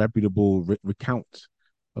has the most reputable recounts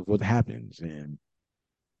of what happens, and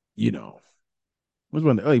you know, was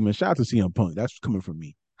one. Hey man, shout out to CM Punk. That's coming from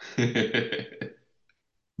me.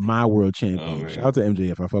 My world Oh champion. Shout out man. to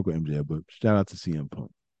MJF. I fuck with MJF, but shout out to CM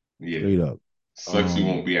Punk. Yeah. Straight up. Sucks you Um,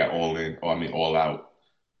 won't be at all in, or I mean all out.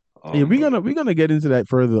 yeah, we're But gonna we're gonna get into that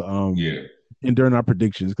further yeah. and during our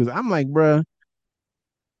predictions because I'm like, bruh,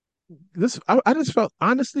 I just felt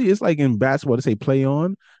honestly, it's like in basketball to say play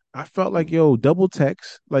on. I felt like yo, double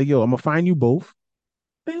text, like yo, I'm gonna find you both.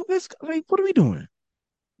 Man, let's like, what are we doing?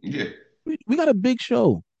 Yeah. We got a big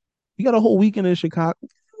show. We got a whole weekend in Chicago.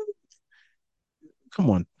 Come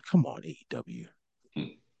on, AEW.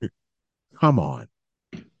 Come on.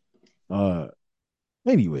 Uh,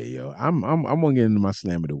 anyway, yo, I'm gonna get into my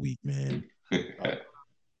slam of the week, man. Uh,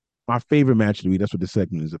 my favorite match of the week. That's what the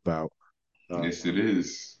segment is about. Uh, Yes, it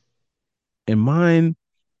is. and mine,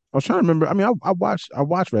 I was trying to remember. I mean, I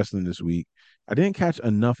watched wrestling this week. I didn't catch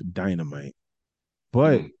enough Dynamite,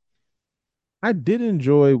 but Mhm. I did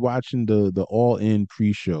enjoy watching the All In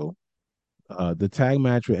pre-show. The tag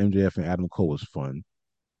match with MJF and Adam Cole was fun.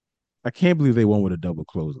 I can't believe they won with a double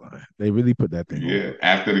clothesline. They really put that thing Yeah. over,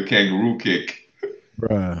 After the kangaroo kick.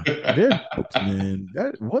 bruh. They're jokes, man.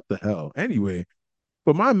 What the hell? Anyway,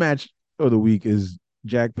 but my match of the week is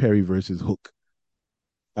Jack Perry versus Hook.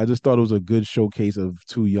 I just thought it was a good showcase of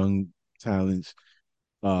two young talents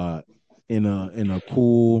uh in a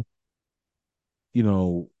cool, you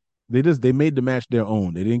know, they made the match their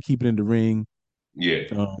own. They didn't keep it in the ring. Yeah.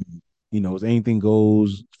 Um, it was anything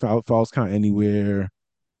goes, falls count anywhere.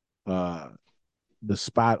 Uh the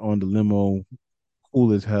spot on the limo,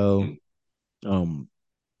 cool as hell. Mhm. Um,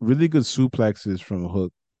 really good suplexes from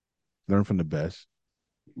Hook. Learn from the best.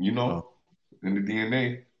 You Uh, know, in the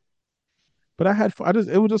DNA. but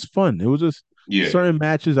it was just fun. It was just Yeah. certain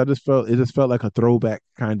matches. It just felt like a throwback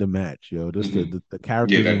kind of match, yo. Just Hmm. the Yeah,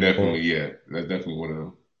 characters that definitely, involved, yeah. That's definitely one of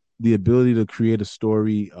them. the ability to create a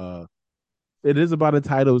story. It is about a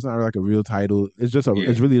title. It's not like a real title. Yeah.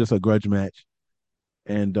 It's really just a grudge match,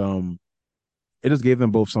 and it just gave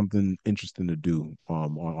them both something interesting to do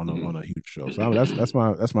Hmm. on a huge show. So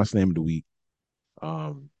that's my slam of the week.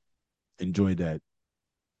 Um, enjoyed that.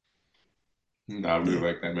 I really Yeah.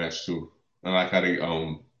 like that match too. I like how they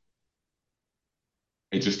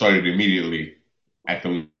it just started immediately at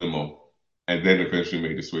the limo, and then eventually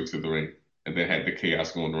made the switch to the ring, and then had the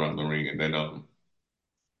chaos going around the ring, and then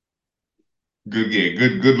good, yeah,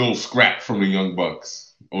 good little scrap from the young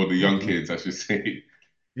bucks or the young Indeed. kids, I should say.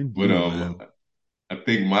 But Indeed, man. I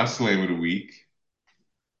think my slam of the week,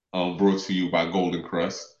 brought to you by Golden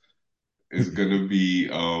Crust, is gonna be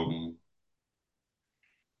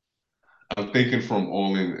I'm thinking from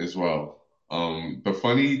All In as well. The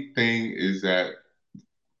funny thing is that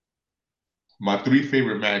my three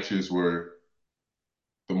favorite matches were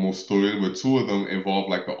the most thrilling, but two of them involved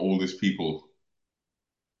like the oldest people,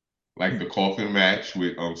 like the coffin match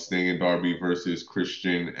with Sting and Darby versus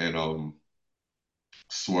Christian and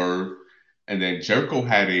Swerve, and then Jericho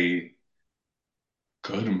had a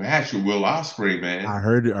good match with Will Ospreay. Man, I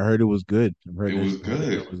heard it was good. it was I heard that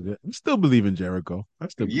good. shit was good. I still believe in Jericho. I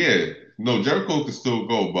still believe in Yeah, no, Jericho could still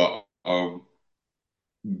go, but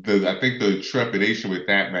the I think the trepidation with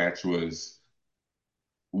that match was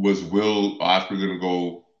Will Ospreay gonna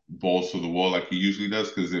go balls to the wall like he usually does?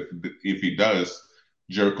 Because if he does,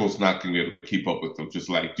 Jericho's not going to be able to keep up with him, just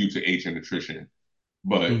like due to age and attrition.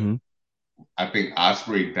 But Mm-hmm. I think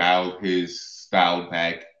Osprey dialed his style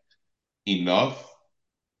back enough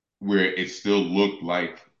where it still looked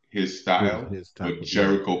like his style, His type but of,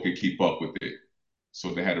 yeah. Jericho could keep up with it.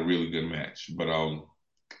 So they had a really good match. But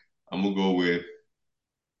I'm gonna go with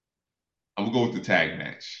I'm gonna go with the tag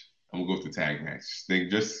match. I'm gonna go with the tag match.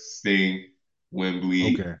 Sting,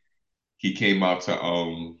 Wembley. Okay. He came out to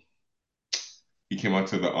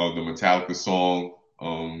the Metallica song.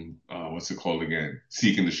 What's it called again?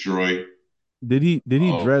 Seek and Destroy. Did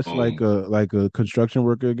he dress Um, like a construction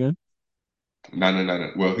worker again? no, no, no,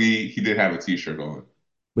 no. Well, he did have a T-shirt on.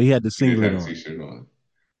 But he had the He did singlet have a on. T-shirt on,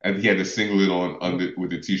 and he had the singlet on Oh, under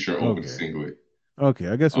with the T-shirt over the okay. singlet. Okay,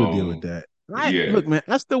 I guess we'll deal with Um, that. I yeah, look, man.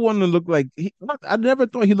 I still want him to look like I never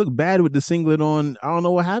thought he looked bad with the singlet on. I don't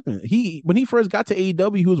know what happened. He when he first got to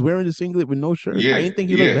AEW, he was wearing the singlet with no shirt. I yeah, didn't think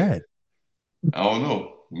he looked yeah. bad. I don't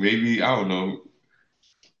know. Maybe I don't know.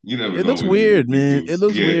 You never It know looks with these, weird, these man. It dudes.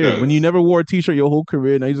 looks Yeah, it weird when you does. never wore a t-shirt your whole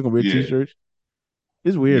career. Now you're just gonna wear Yeah, t-shirts.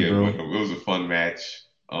 It's weird, yeah. But bro. it was a fun match.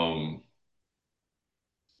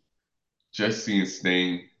 Just seeing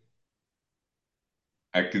Sting,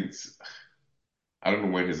 I could. I don't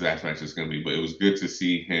know when his last match is going to be, but it was good to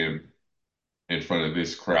see him in front of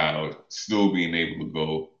this crowd, still being able to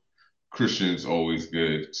go. Christian's always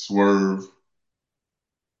good. Swerve,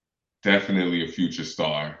 definitely a future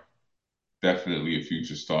star. Definitely a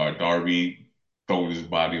future star. Darby throwing his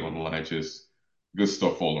body on the line, just good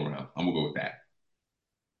stuff all around. I'm gonna go with that.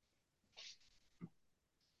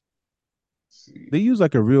 Let's see. They use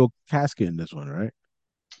like a real casket in this one, right?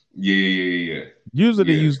 Yeah, yeah, yeah, Usually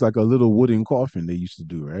they yeah. use like a little wooden coffin they used to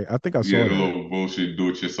do, right? I think I Yeah, saw the that. little bullshit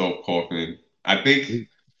do-it-yourself coffin.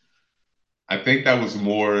 I think that was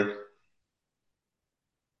more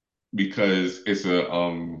because it's a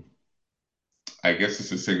I guess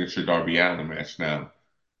it's a signature Darby Allin match now.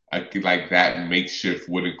 I could like that makeshift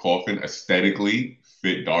wooden coffin aesthetically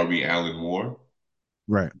fit Darby Allin more,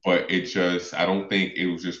 Right. but it just I don't think it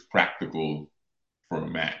was just practical for a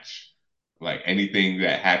match. Like anything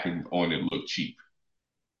that happened on it looked cheap,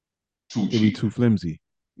 too It'd be cheap. too flimsy.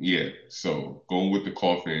 Yeah, so going with the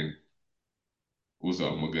coffin was a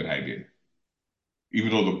good idea. Even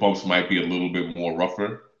though the bumps might be a little bit more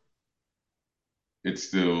rougher, it's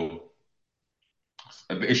still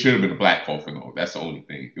it should have been a black coffin though. That's the only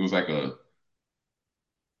thing. It was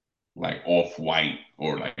like off white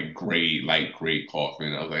or like gray, light gray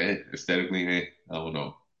coffin. I was like, aesthetically, I don't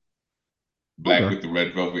know. Black Okay. with the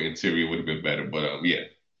red velvet interior would have been better, but yeah,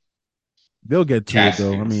 They'll get to it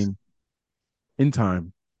though. I caskets. mean, in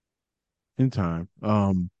time. In time.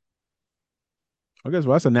 I guess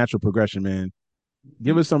well, that's a natural progression, man.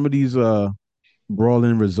 Give us some of these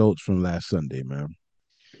brawling results from last Sunday, man.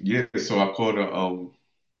 Yeah, so I caught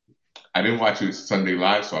I didn't watch it Sunday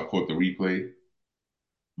live, so I caught the replay.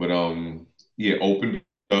 But yeah, opened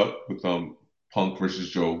up with Punk versus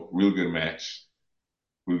Joe. Real good match.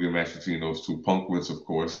 Real good match between those two. Punk wins, of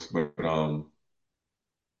course, but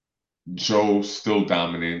Joe still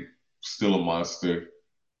dominant, still a monster.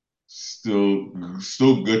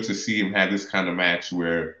 Still good to see him have this kind of match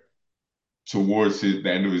where towards the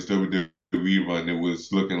end of his WWE run, it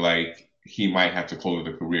was looking like he might have to call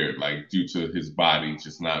it a career, like due to his body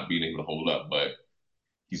just not being able to hold up. But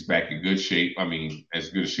he's back in good shape. I mean, as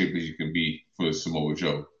good a shape as you can be for Samoa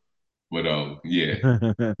Joe. But yeah,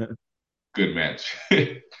 good match.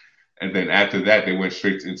 And then after that, they went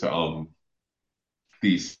straight into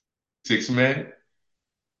the six man,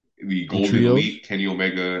 the The Golden trios? Elite, Kenny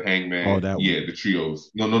Omega, Oh, Hangman. that one. Yeah, the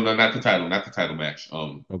trios. No, no, no, not the title match.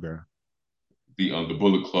 Okay. The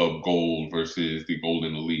Bullet Club Gold versus the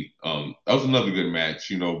Golden Elite. That was another good match,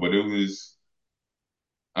 but it was.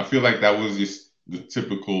 I feel like that was just the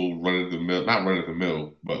typical run of the mill, not run of the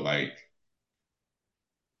mill, but like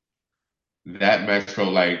that match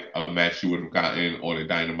felt like a match you would have gotten on a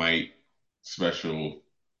Dynamite special,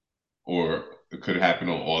 or it could happen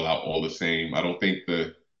on All Out, all the same. I don't think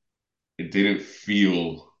it didn't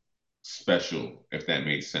feel special, if that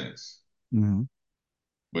makes sense. Hmm.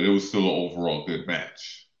 But it was still an overall good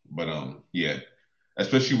match. But yeah,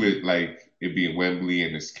 especially with like it being Wembley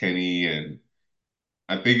and it's Kenny, and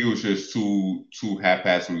I think it was just too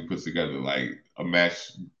haphazardly put together, like a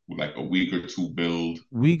match with like a week or two build.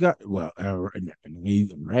 We got well,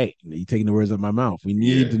 right. You taking the words out of my mouth. We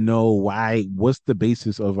need Yeah, to know why. What's the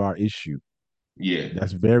basis of our issue? yeah,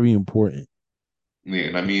 That's very important. yeah.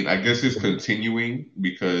 And I mean, I guess it's continuing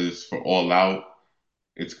because for All Out,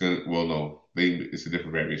 it's gonna. Well, no, it's a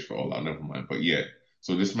different variation for All Out. Never mind. But yeah,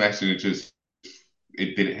 so this match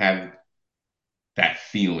it didn't have that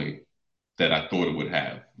feeling that I thought it would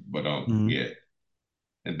have. But Mhm. yeah.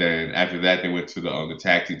 And then after that, they went to the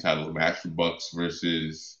tag team title match, the Bucks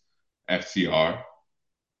versus FTR.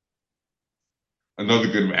 Another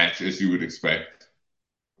good match, as you would expect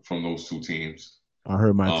from those two teams. I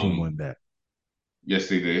heard my team Um, won that. yes,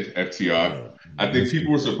 they did. FTR. Yeah, I think let's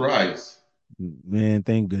people get were that. surprised. Man,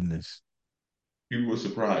 thank goodness. People were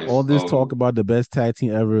All surprised. this talk about the best tag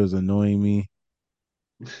team ever is annoying me.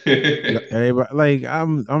 Yeah, Yeah, everybody, like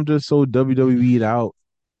I'm just so WWE'd out.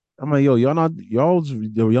 I'm like, yo, y'all not y'all's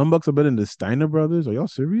the Young Bucks are better than the Steiner brothers. Are y'all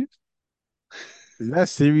serious? Is that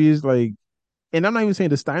serious? Like, and I'm not even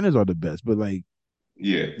saying the Steiners are the best, but like,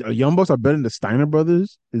 the Young Bucks are better than the Steiner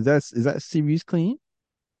brothers. Is that serious clean?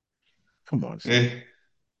 Come on, son. Eh,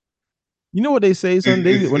 You know what they say, son?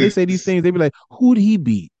 They when they say these it's things, they be like, "Who did he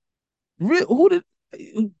beat? Who did?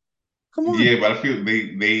 Come on." yeah, but I feel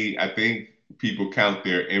I think people count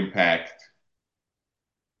their impact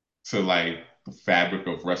to like the fabric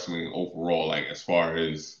of wrestling overall, like as far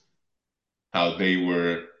as how they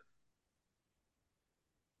were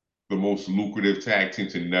the most lucrative tag team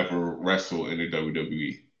to never wrestle in the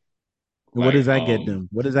WWE. And what does Like, that get them?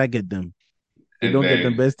 What does that get them? It and don't get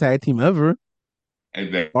them then best tag team ever.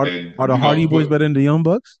 and then Are the Hardy Boys put better than the Young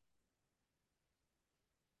Bucks?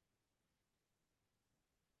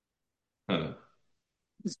 huh,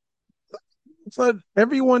 So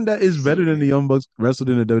everyone that is so better than the Young Bucks wrestled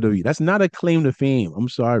in the WWE. That's not a claim to fame. I'm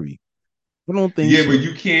sorry. I don't think yeah, but so.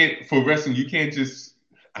 you can't for wrestling. You can't just.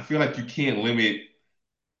 I feel like you can't limit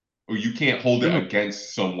or you can't hold No, it no,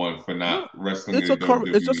 against someone for no. not wrestling in the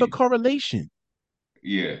It's just a WWE. correlation.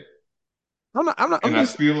 Yeah, I'm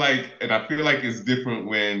just and I feel like it's different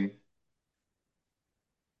when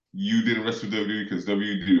you didn't wrestle WWE because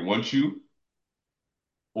WWE didn't want you,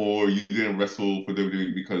 or you didn't wrestle for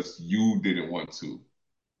WWE because you didn't want to.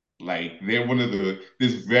 Like they're one of the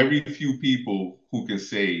there's very few people who can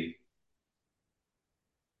say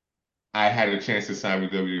I had a chance to sign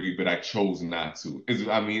with WWE, but I chose not to.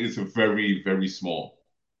 I mean, it's a very, very small.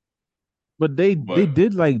 but they But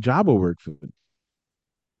did like Jabba work for them.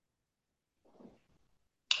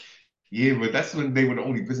 yeah, but that's when they were the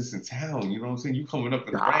only business in town. You know what I'm saying? You coming up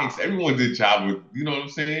in the ranks, Ah, everyone did job with. You know what I'm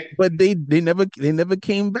saying? but they never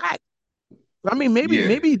came back. I mean, maybe Yeah.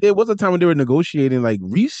 maybe there was a time when they were negotiating like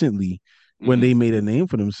recently when they Hmm. made a name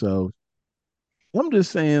for themselves. I'm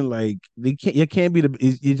just saying, like, they can't. You can't be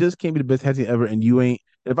you just can't be the best tag team ever, and you ain't.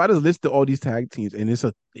 If I just listed all these tag teams, and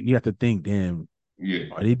you have to think, damn, Yeah.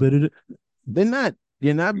 are they better? They're not.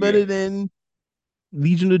 They're not Yeah. better than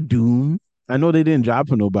Legion of Doom. I know they didn't job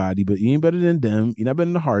for nobody, but you ain't better than them. You're not better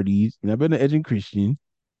than the Hardys. You're not better than Edge and Christian.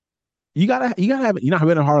 You gotta have. You're not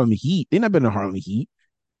better than Harlem Heat. They're not better than Harlem Heat.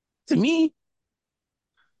 To me,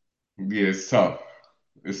 Yeah. It's tough.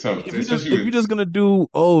 It's tough, especially if you're just with gonna do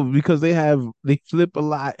because they flip a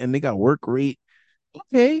lot and they got work rate,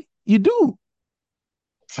 okay, you do.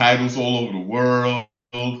 titles all over the world.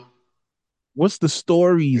 What's the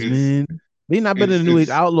stories, It's man? They not better than New Age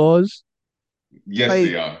it's Outlaws. yes, Like,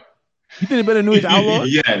 they are. you think they're better than New Age Outlaws?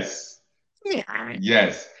 Yes. Yeah.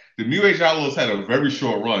 Yes. The New Age Outlaws had a very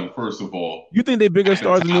short run, first of all, You think they're bigger at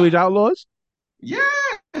the stars than New Age top. Outlaws?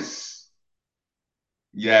 Yes.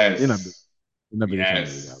 They're not big. Yes. They're not bigger stars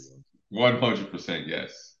than New Age Yes. Outlaws. 100%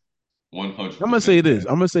 yes. I'm gonna say 100% this. yes.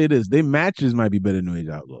 I'm gonna say this. Their matches might be better than New Age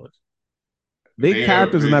Outlaws. Their They are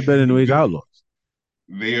characters are big. not better than New Age Outlaws.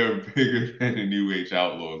 They are bigger than the New Age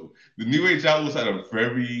Outlaws. The New Age Outlaws had a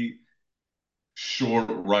very short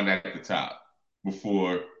run at the top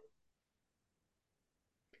before,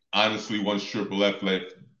 honestly, once Triple H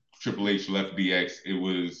left DX, it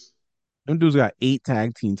was Them dudes got 8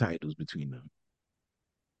 tag team titles between them.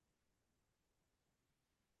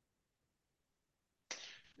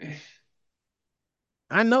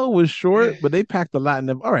 I know it was eh, short, but they packed a lot in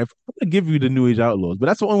them. All right, I'm gonna give you the New Age Outlaws, but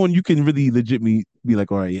that's the only one you can really legitimately be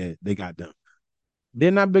like, all right, yeah, they got them.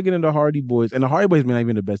 They're not bigger than the Hardy Boys, and the Hardy Boys may not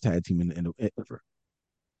even the best tag team ever.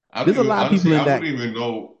 I don't There's a even lot of people honestly, in I that. wouldn't even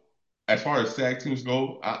know as far as tag teams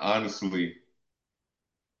go. I honestly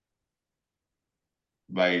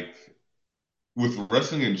like with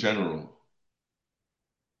wrestling in general,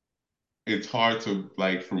 it's hard to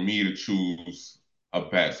like for me to choose a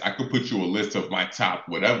best. I could put you a list of my top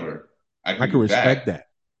whatever. I I could can do respect that, that.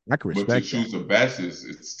 I can but to respect that. choose a best is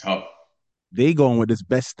it's tough. They going with this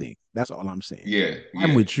best thing. That's all I'm saying. Yeah,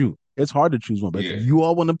 I'm yeah, with you. It's hard to choose one, but if yeah, you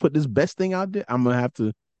all want to put this best thing out there, I'm gonna have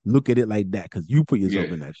to look at it like that because you put yourself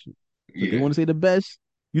yeah, in that shoe. So if they yeah. want to say the best,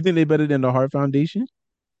 you think they better than the Heart Foundation,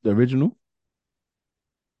 the original?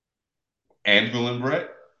 Anvil and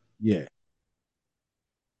Brett. Yeah.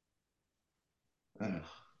 Uh,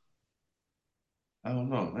 I don't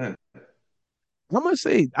know, man. I'm gonna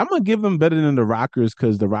say I'm gonna give them better than the Rockers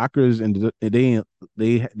because the Rockers and they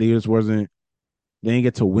just wasn't they didn't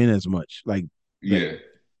get to win as much like Yeah,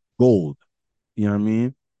 gold. You know what I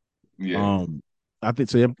mean? yeah. Um, I think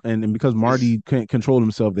so. Yeah, and because It's Marty couldn't control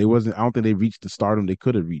himself, they wasn't. I don't think they reached the stardom they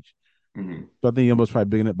could have reached. mhm. So I think Young Bucks probably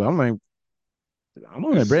big enough. But I'm like, I don't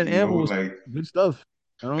know that It's Brett you know Amber what was like, good stuff.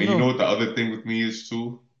 I don't and you know. know what the other thing with me is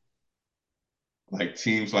too, like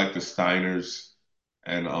teams like the Steiners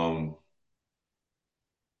and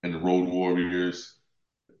and the Road Warriors,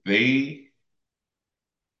 they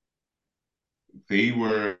they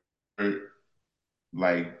were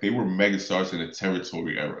like they were megastars in the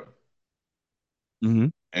territory era. Hmm.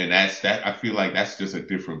 And that I feel like that's just a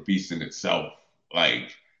different beast in itself.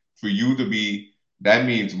 Like for you to be that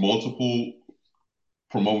means multiple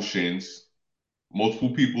promotions,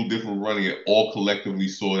 multiple people different running it, all collectively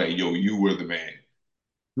saw that yo, you were the man.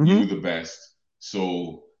 You Hmm. were the best.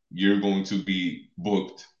 So you're going to be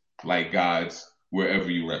booked like gods wherever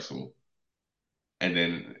you wrestle. And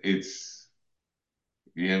then it's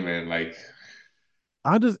yeah, man, like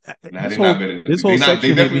I just nah, they're not better this than whole they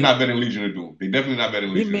section made definitely me not better than Legion of Doom. They definitely not better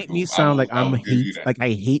than it Legion of made me Doom. sound like I will give you that. I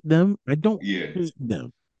hate them. I don't Yeah, hate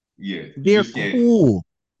them. yeah. You They're just can't cool,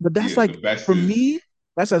 but that's yeah, the like best for is me,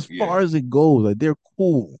 that's as yeah, far as it goes. Like they're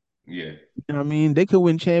cool. yeah. You know what I mean? They could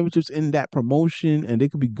win championships in that promotion, and they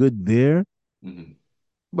could be good there. Hmm.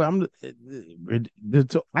 But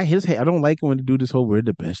I his I don't like it when they do this whole we're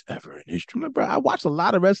the best ever in history. I'm like, bro, I watched a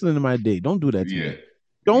lot of wrestling in my day. Don't do that to Yeah, me.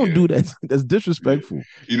 Don't yeah, do that. That's yeah. disrespectful.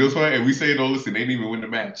 You know what's funny? And we say, no, listen, they didn't even win the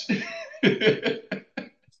match.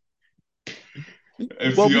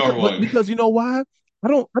 Well, FCR won. because you know why?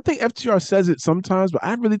 I think FTR says it sometimes, but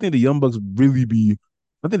I really think the Young Bucks really be.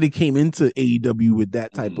 I think they came into AEW with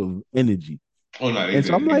that type Mhm. of energy, Oh no, they and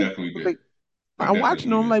so did. They definitely I'm did. like, They I'm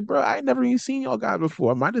watching definitely them. I'm did. like, bro, I ain't never even seen y'all guys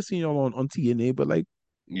before. I might have seen y'all on TNA, but like,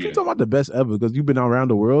 can't Yeah. talk about the best ever because you've been around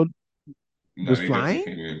the world. No, Just they definitely flying.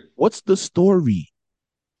 came in. What's the story?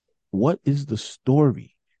 What is the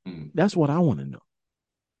story? Mhm. That's what I want to know.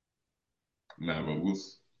 Nah, but we'll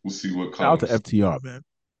see what Shout out to comes. FTR, man.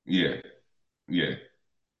 Yeah, yeah.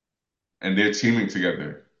 And they're teaming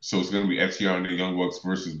together. So it's gonna be FTR and the Young Bucks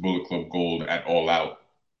versus Bullet Club Gold at All Out.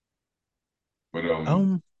 But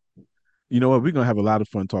Um, you know what? We're gonna have a lot of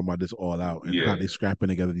fun talking about this all out and how yeah, they scrapping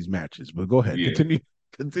together these matches. But go ahead, yeah.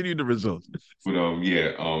 continue the results. But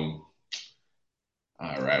yeah,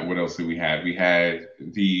 all right, what else did we have? We had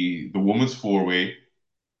the women's four way.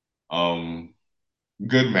 Um,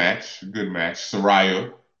 good match, good match.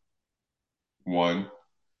 Soraya won,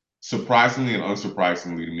 surprisingly and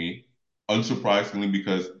unsurprisingly to me. Unsurprisingly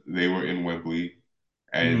because they were in Wembley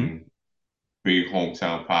Hmm. and big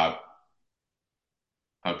hometown pop.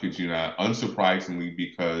 How could you not? Unsurprisingly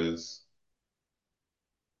because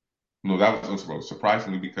no, that was unsurprising.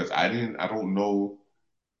 Surprisingly because I don't know,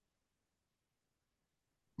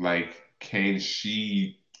 like, can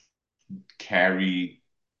she carry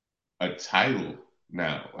a title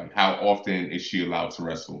now? Like, how often is she allowed to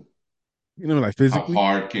wrestle? You know, like How physically.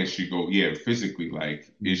 hard can she go? Yeah, physically.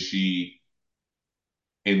 Like, is Mhm. she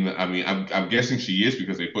in the, I mean, I'm guessing she is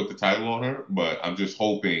because they put the title on her, but I'm just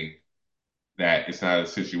hoping that it's not a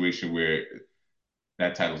situation where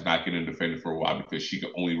that title's not getting defended for a while because she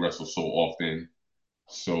can only wrestle so often.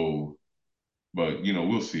 So, but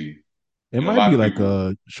we'll see. It A might lot be of like people.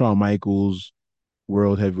 a Shawn Michaels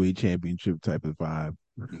World Heavyweight Championship type of vibe,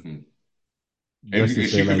 Mhm. just to And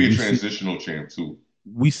say she could like be a transitional champ too.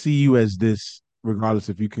 we see you as this, regardless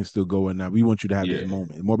if you can still go or not. We want you to have this Yeah,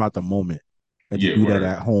 moment. It's more about the moment, and to yeah, do that word.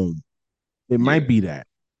 at home. It Yeah. might be that.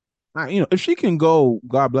 If she can go,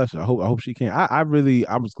 God bless her. I hope she can. I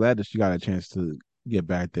was glad that she got a chance to get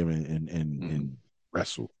back there and Hmm.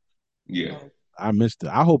 wrestle. Yeah. I missed it.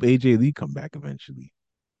 I hope AJ Lee come back eventually,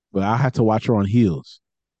 but I had to watch her on heels.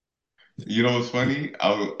 You know what's funny?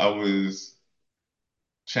 I was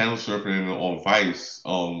channel surfing on Vice.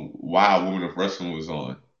 Wow, Women of Wrestling was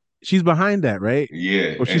on. She's behind that, right?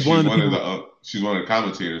 Yeah, Or and she's one of the people. she's one of the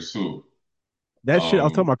commentators too. That shit. I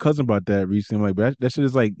was telling Um, my cousin about that recently. I'm like, that shit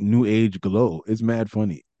is like new age glow. It's mad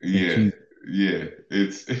funny, and yeah, she. yeah.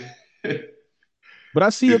 It's But I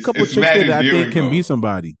see a couple it's chicks mad there that I think endearing can be though.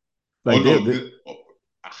 somebody. Oh Like no,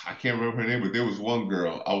 I can't remember her name, but there was one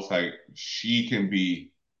girl. I was like, she can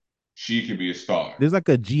be a star. there's like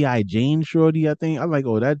a GI Jane shorty. I think I'm like,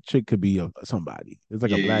 oh, that chick could be somebody. It's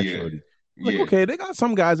like a Yeah, black yeah, shorty. I'm like, yeah, okay, they got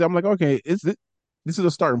some guys. I'm like, okay, this is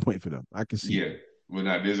a starting point for them. I can see it. yeah. But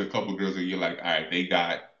now there's a couple girls that you're like, all right,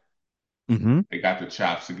 Hmm. they got the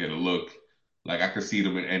chops to get a look. Like I could see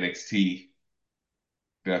them in NXT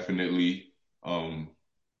definitely. Um,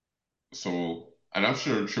 so and I'm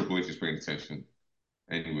sure Triple H is paying attention.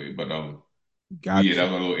 anyway. But yeah, Got that you.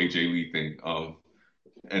 was my little AJ Lee thing.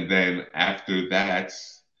 And then after that,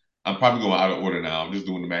 I'm probably going out of order now. I'm just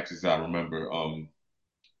doing the matches I remember.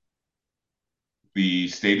 The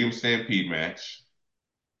Stadium Stampede match,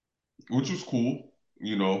 which was cool,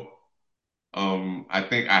 you know. I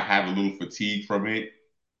think I had a little fatigue from it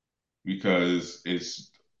because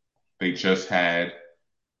they just had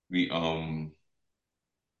the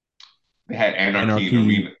they had Anarchy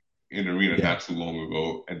Anarchy. in arena Yeah. not too long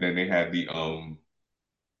ago, and then they had the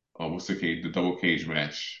what's the double cage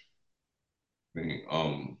match thing.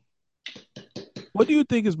 What do you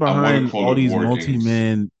think is I want to behind call all it these War Games.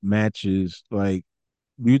 multi-man matches? Like,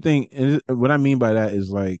 do you think what I mean by that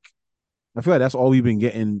is like I feel like that's all we've been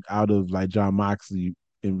getting out of like John Moxley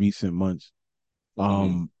in recent months. Hmm.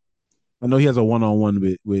 Um, I know he has a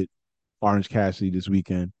one-on-one with Orange Cassidy this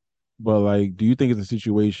weekend, but like, do you think it's a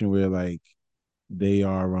situation where like they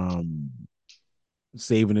are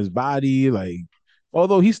saving his body? Like,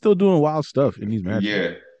 although he's still doing wild stuff in these matches.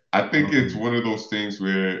 Yeah, I think it's Um, one of those things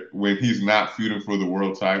where when he's not feuding for the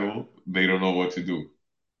world title, they don't know what to do.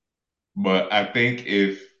 But I think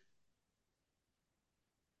if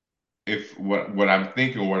what I'm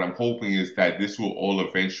thinking, what I'm hoping is that this will all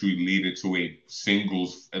eventually lead into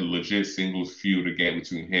a legit singles feud again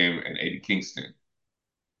between him and Eddie Kingston,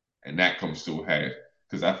 and that comes to a head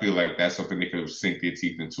because I feel like that's something they could have sink their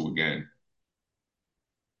teeth into again.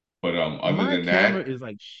 But other my than camera that, is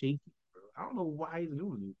like shaky, bro. I don't know why he's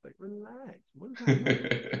doing this. Like, relax. What is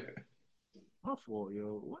happening? My fault,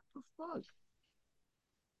 yo. What the fuck?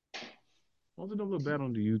 Also, don't look bad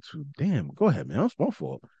on the YouTube. Damn. Go ahead, man. That's my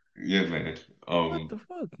fault. yeah, man. What the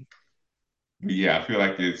fuck? But yeah, I feel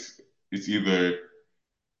like it's either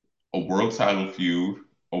a world title feud,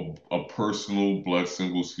 a personal blood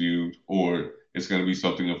singles feud, or it's going to be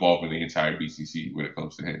something involving the entire BCC when it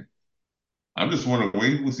comes to him. I'm just wondering,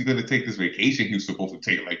 when was he going to take this vacation he was supposed to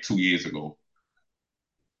take like 2 years ago?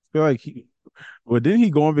 I feel like well, didn't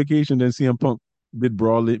he go on vacation? Then CM Punk did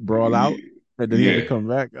brawl out, and then he had to Yeah, come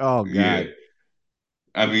back. Oh yeah. God.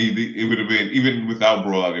 I mean, it would have been even without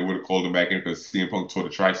Brawl out, they would have called him back in because CM Punk tore the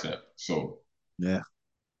tricep, so Yeah.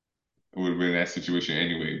 it would have been that situation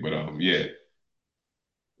anyway. But yeah,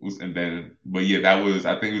 and then but yeah, that was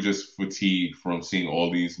I think it was just fatigue from seeing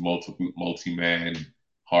all these multi-man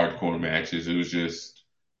hardcore matches. It was just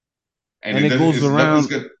and And it it doesn't goes it's nothing's around.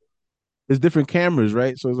 good. It's different cameras,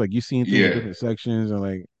 right? So it's like you're seeing things in Yeah, different sections, and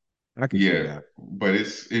like I can see yeah, that. but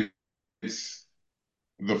it's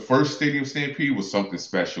the first Stadium Stampede was something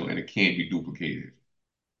special and it can't be duplicated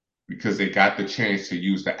because they got the chance to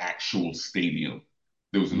use the actual stadium.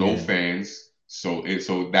 There was no Yeah. fans, so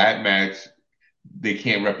that match they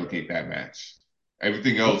can't replicate that match.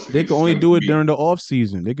 Everything else They could is only gonna do it during be the off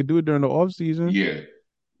season. They could do it during the off season. yeah,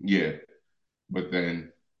 yeah, but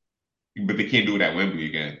then but they can't do it at Wembley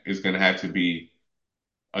again. It's gonna have to be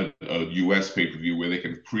a US pay per view where they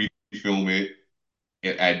can pre-film it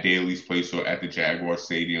at Daly's place or at the Jaguar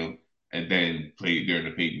Stadium and then play it during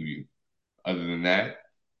the pay per view. Other than that,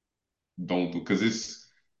 don't do because it's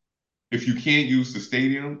if you can't use the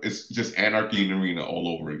stadium, it's just anarchy in the arena all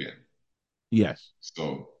over again. Yes.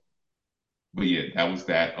 So, but yeah, that was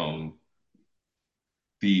that.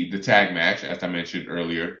 The tag match, as I mentioned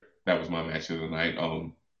earlier, that was my match of the night.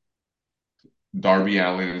 Darby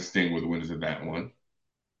Allin and Sting were the winners of that one.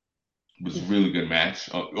 It was a really good match.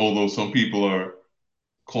 Although some people are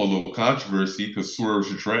calling a little controversy because Swerve's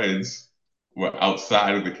dreads were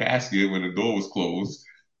outside of the casket when the door was closed.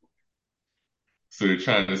 So they're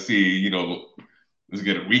trying to see, let's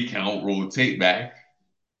get a recount, roll the tape back.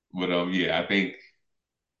 But yeah, I think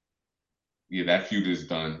that feud is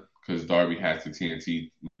done because Darby has the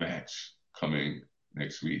TNT match coming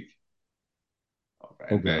next week.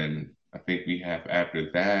 And Okay. then I think we have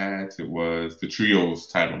after that it was the trios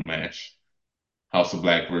title match, House of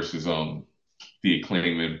Black versus the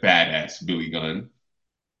acclaimed and badass Billy Gunn.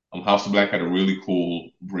 House of Black had a really cool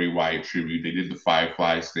Bray Wyatt tribute. They did the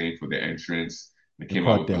Fireflies thing for their entrance. They I came out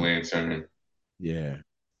caught with the that. lantern Yeah.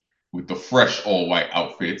 with the fresh all white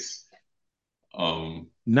outfits. Um,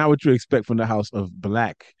 Not what you expect from the House of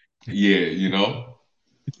Black. yeah,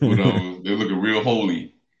 but they're looking real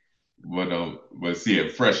holy. But yeah,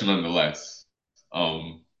 fresh nonetheless.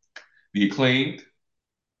 Um, the acclaimed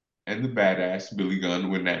and the badass Billy Gunn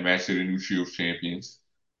win that match to the new Trios champions.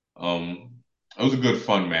 Um, it was a good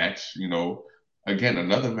fun match. Again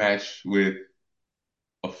another match with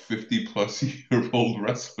a 50 plus year old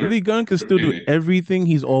wrestler Billy Gunn can still do in it everything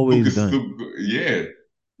he's who always can done. still yeah,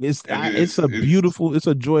 and It's a beautiful, it's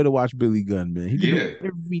a joy to watch Billy Gunn, man. He can do yeah,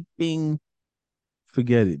 everything.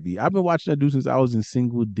 Forget it, B. I've been watching that dude since I was in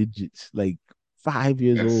single digits, like 5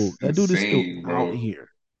 years old. That's That dude is still insane, out bro. here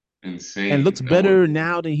and looks Insane. better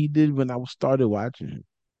now than he did when I started watching him.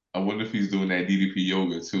 I wonder if he's doing that DDP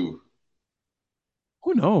yoga too.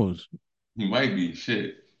 Who knows? He might be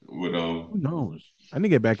shit. But Who knows? I didn't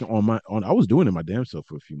get back on my on. I was doing it my damn self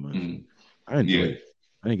for a few months. mm, I yeah. enjoyed it.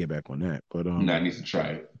 I didn't get back on that. But Nah, I need to try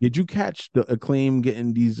it. did you catch the Acclaim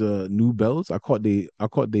getting these new belts? I caught they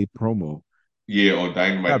promo. Yeah, on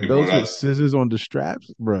Dynamite Got they brought belts with out scissors on the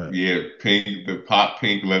straps, bruh. yeah, pink the pop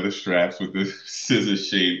pink leather straps with the scissor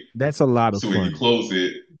shape. That's a lot of So when you fun. close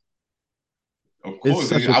it, of It's course,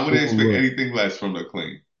 such a I wouldn't cool expect look. anything less from the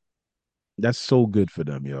clean. That's so good for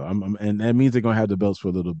them, yo. And that means they're gonna have the belts for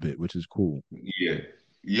a little bit, which is cool. Yeah.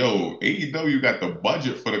 Yo, AEW got the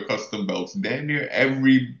budget for the custom belts. Damn near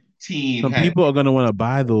every team Some had people are gonna want to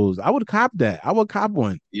buy those. I would cop that. I would cop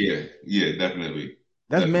one. yeah, yeah, definitely.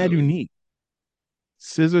 That's mad Definitely. unique.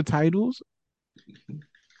 Scissor titles,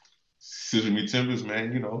 Scissor Me Timbers,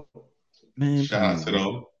 man, man. shout out Please, to man.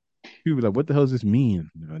 them. People be like, what the hell does this mean?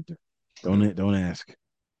 Don't ask.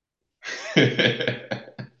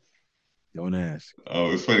 Don't ask.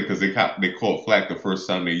 Oh, it's funny because they caught flack the first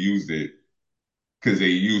time they used it because they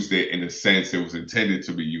used it in the sense it was intended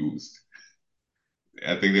to be used.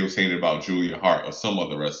 I think they were saying it about Julia Hart or some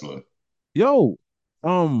other wrestler. Yo,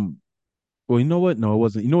 um, well, you know what? No, it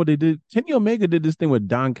wasn't. You know what they did? Kenny Omega did this thing with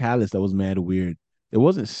Don Callis that was mad weird. It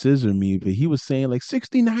wasn't scissor me, but he was saying like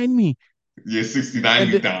 69 me. Yeah, 69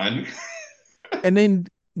 And me then Don. and then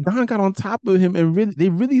Don got on top of him and really they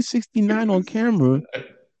really 69 on camera.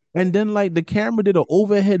 And then like the camera did an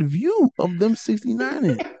overhead view of them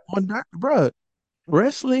 69 on that, bruh.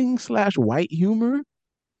 Wrestling slash white humor,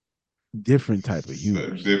 different type of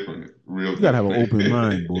humor, son. Different, real You gotta have an different. open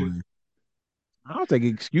mind, boy. I don't think,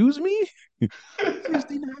 excuse me?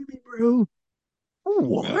 69 me, bro.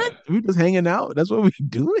 Nah, What? We just hanging out. That's what we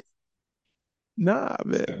doing? Nah, it's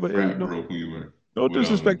man. that But frat no, bro humor. no But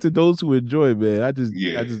disrespect to those who enjoy, man. I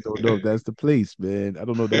yeah, just don't know if that's the place, man. I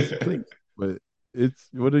don't know if that's the place. But it's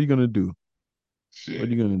what are you gonna do? What are shit.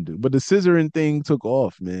 you gonna do? But the scissoring thing took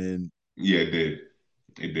off, man. Yeah, it did.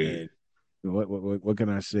 It did. And what can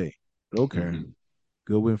I say? But okay, Hmm.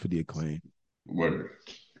 good win for the Acclaim. Word.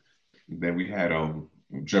 Then we had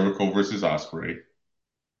Jericho versus Osprey.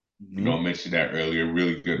 Hmm. I mentioned that earlier.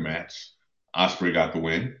 Really good match. Osprey got the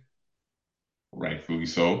win, rightfully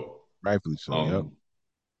so. Rightfully so. Yep. Um,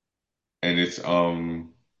 and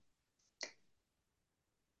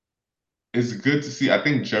it's good to see. I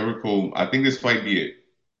think Jericho. I think this might be it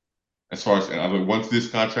as far as once this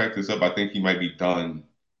contract is up. I think he might be done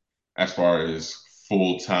as far as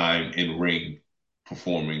full time in ring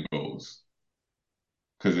performing goes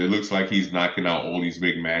because it looks like he's knocking out all these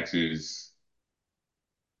big matches.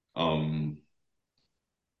 Um,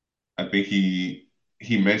 I think he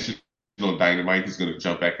mentioned on Dynamite he's going to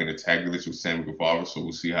jump back in the tag division with Sammy Guevara, so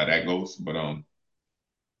we'll see how that goes. But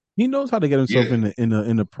He knows how to get himself yeah,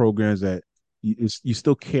 in the programs that you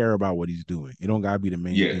still care about what he's doing. It don't gotta be the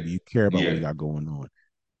main yeah, thing, but you care about what yeah, he got going on.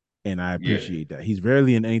 And I yeah, appreciate that. He's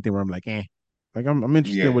rarely in anything where I'm like, eh. Like I'm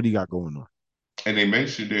interested in yeah. what he got going on. And they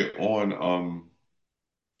mentioned it on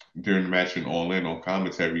during the match in All In on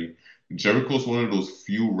commentary. Jericho's one of those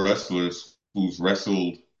few wrestlers who's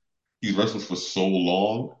wrestled. He's wrestled for so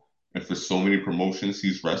long and for so many promotions.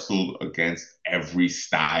 He's wrestled against every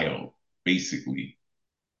style, basically,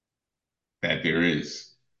 that there is,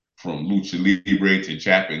 from lucha libre to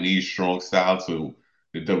Japanese strong style to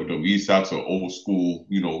the WWE style to old school,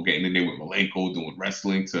 getting in there with Malenko doing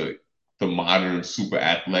wrestling to the modern super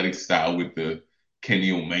athletic style with the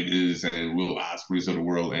Kenny Omegas and Will Ospreys of the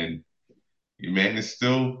world. And man is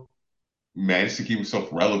still managed to keep himself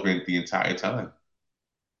relevant the entire time.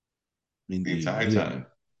 The Indeed. entire time.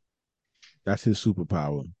 That's his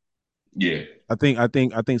superpower. Yeah, I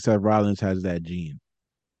think Seth Rollins has that gene.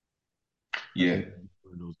 I yeah, think he's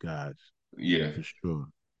one of those guys yeah, for sure.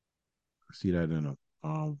 I see that in him.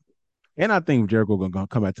 And I think Jericho gonna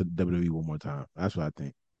come back to the WWE one more time. That's what I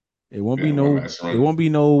think. It won't be yeah. One no last it run. won't be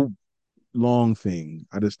no long thing.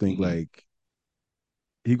 I just think Hmm. like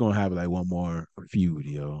he gonna have like one more feud,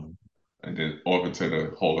 yo. And then over to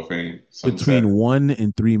the Hall of Fame Between sunset. 1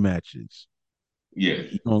 and 3 matches. Yeah,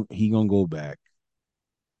 He gonna go back.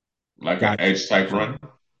 like an Got to edge type run.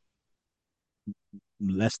 somewhere.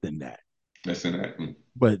 Less than that. That's in that.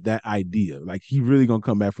 But that idea, like he really gonna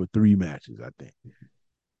come back for 3 matches, I think.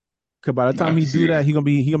 Cause by the I time can he see do that, that. he gonna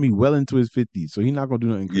be well into his 50s. So he's not gonna do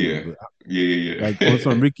nothing crazy. Yeah, But yeah, yeah, like on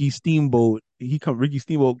some yeah. Ricky Steamboat, Ricky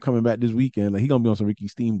Steamboat coming back this weekend. Like he gonna be on some Ricky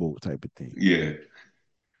Steamboat type of thing. Yeah.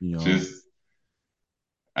 You know, Just,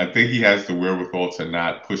 I think he has the wherewithal to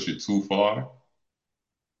not push it too far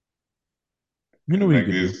You know And what he like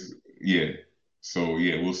could do. this, yeah. So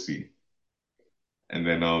yeah, we'll see. And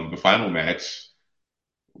then the final match,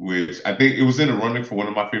 which I think it was in the running for one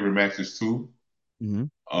of my favorite matches too. Hmm.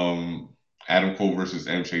 Um, Adam Cole versus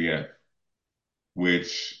MJF,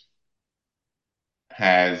 which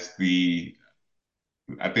has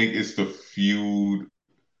I think it's the feud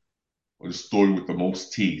or the story with the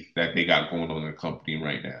most teeth that they got going on in the company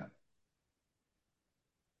right now,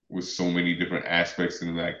 with so many different aspects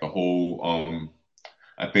and like the whole.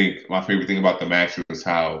 I think my favorite thing about the match was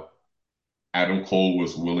how Adam Cole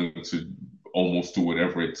was willing to almost do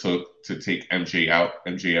whatever it took to take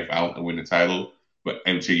MJF out and win the title, but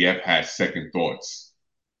MJF had second thoughts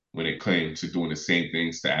when it came to doing the same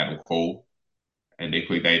things to Adam Cole, and they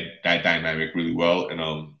played that dynamic really well. And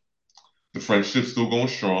the friendship's still going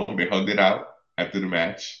strong. They hugged it out after the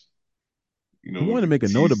match. You I know, wanted to make a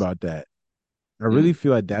note teased. about that. I really Mm,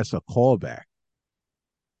 feel like that's a callback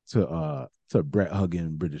to Brett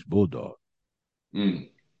hugging British Bulldog. mm.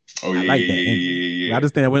 Oh I yeah, like yeah, that yeah, ending. yeah, I yeah,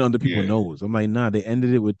 just think I went under people's yeah. Yeah. nose. I'm like, nah, they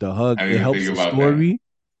ended it with the hug. I It didn't even helps think the about that. story,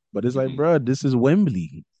 but it's like, Hmm. bro, this is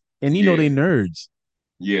Wembley. And Yeah, they nerds.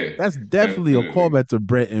 yeah, That's definitely a definitely. callback to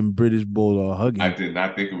Brett and British Bulldog I hugging, did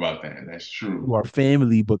not think about that. That's true. who are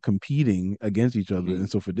family but competing against each other. And Hmm.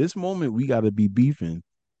 so for this moment, we got to be beefing.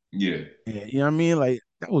 Yeah, And, you know what I mean? Like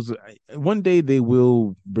that was one day they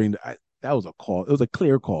will bring that was a call. It was a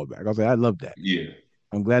clear callback. I was like, I love that. yeah,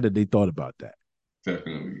 I'm glad that they thought about that.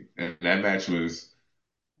 definitely. And that match was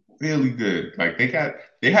really good. Like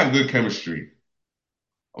they have good chemistry.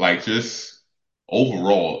 Like just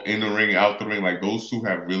overall in the ring, out the ring, like those two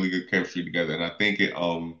have really good chemistry together. And I think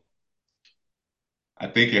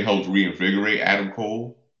it helped reinvigorate Adam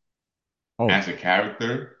Cole Oh as a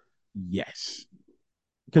character. yes,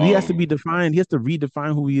 because he has to be Um, defined. He has to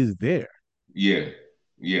redefine who he is there. yeah,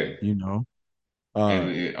 yeah. You know, And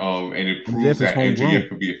uh, it proves MJF is that homegrown. MJF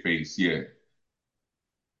could be a face. Yeah,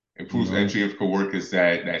 it You proves know, MJF could work as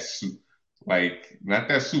like not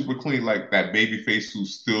that super clean, like that baby face who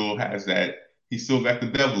still has that. He still got the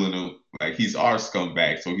devil in him. Like he's our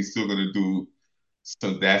scumbag, so he's still gonna do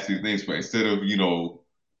some dastardly things. But instead of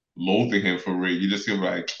loathing him for it, you just feel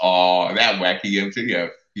like, oh, that wacky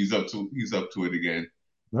MJF. He's up to it again.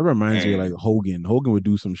 that reminds me of like And Hogan. Hogan would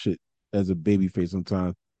do some shit as a baby face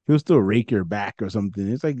sometimes. He'll still rake your back or something.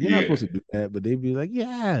 It's like you're not yeah. supposed to do that, but they'd be like,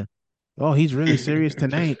 yeah. Oh, he's really serious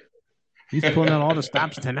tonight. He's pulling out all the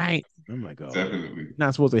stops tonight. I'm like, oh, Definitely. you're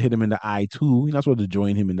not supposed to hit him in the eye too. You're not supposed to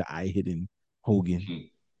join him in the eye hitting Hogan.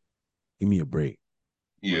 Mhm. Give me a break.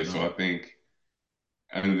 Yeah, But so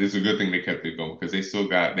I mean it's a good thing they kept it going because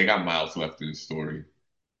they got miles left in the story,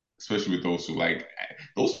 especially with those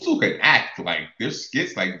two can act like their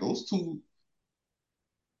skits like those two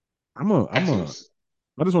I'm had some. a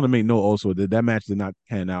I just want to make note also that that match did not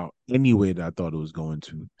pan out any way that I thought it was going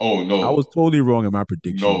to. Oh I was no, totally wrong in my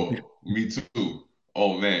prediction. no, me too.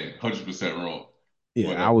 Oh man, 100% wrong.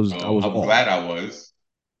 Yeah, But I was I'm off. glad I was.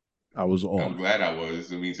 I was I'm off. glad I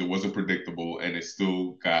was. It means it wasn't predictable and it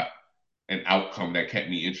still got an outcome that kept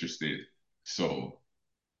me interested. So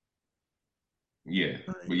yeah,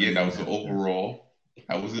 but I yeah, that ain't was the mad at that. overall.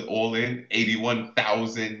 That was it all in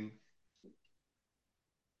 81,000.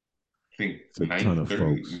 I think It's a ton of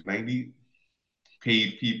 30, folks. 90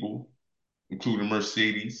 paid people, including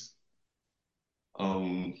Mercedes.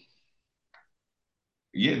 Um,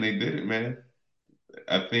 yeah, and they did it, man.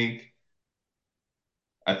 I think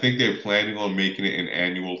I think they're planning on making it an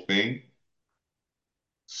annual thing.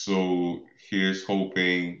 So here's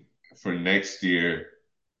hoping for next year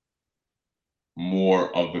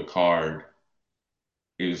more of the card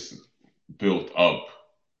is built up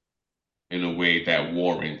in a way that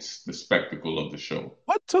warrants the spectacle of the show.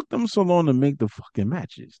 What took them so long to make the fucking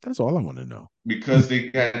matches? That's all I want to know. Because they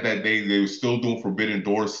had that they were still doing Forbidden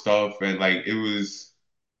Door stuff and like it was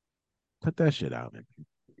Cut that shit out, man.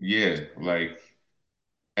 yeah, like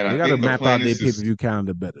and They I got to think the map plan out their is pay per to view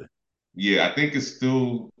calendar better. yeah, I think it's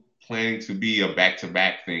still planning to be a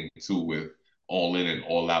back-to-back thing too with All In and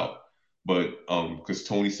All Out. But because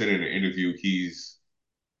Tony said in an interview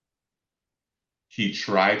he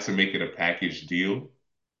tried to make it a package deal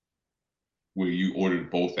where you ordered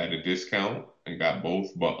both at a discount and got both,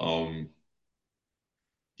 but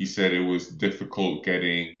he said it was difficult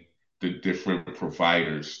getting the different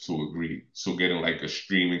providers to agree. So getting like a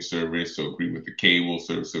streaming service to agree with the cable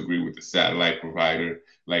service, to agree with the satellite provider,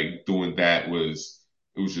 like doing that it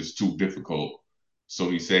was just too difficult. So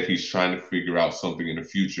he said he's trying to figure out something in the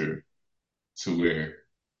future to where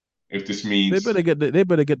if this means They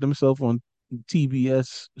better get themselves on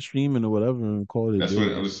TBS streaming or whatever and call it a that's what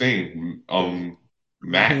day. I was saying. 'Cause I'm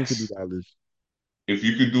not paying Max $50. if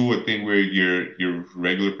you could do a thing where your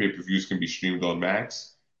regular pay-per-views can be streamed on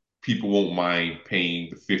Max, people won't mind paying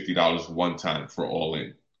the $50 one time for All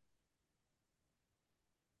In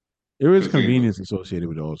There is because they know, convenience associated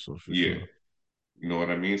with it also for yeah, sure. you know what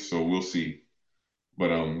I mean. So we'll see,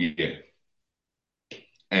 but yeah,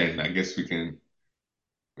 and I guess we can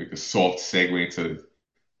make a soft segue into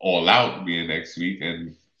All Out being next week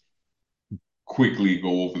and quickly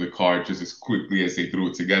go over the card just as quickly as they threw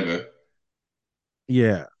it together.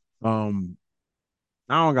 Yeah. Um,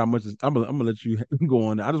 I don't got much. I'm gonna let you go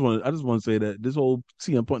on. I just want to say that this whole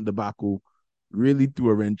CM Punk debacle really threw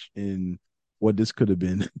a wrench in what this could have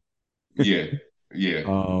been. Yeah, yeah.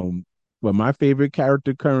 But my favorite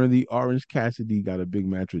character currently, Orange Cassidy, got a big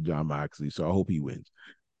match with John Moxley, so I hope he wins.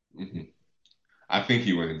 I think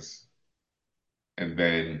he wins, and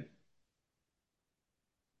then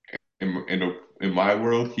in my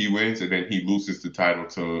world, he wins, and then he loses the title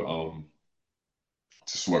to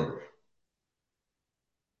Swerve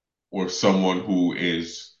or someone who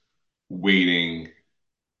is waiting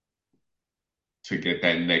to get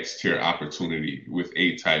that next tier opportunity with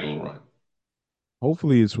a title run.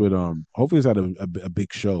 Hopefully it's with hopefully it's at a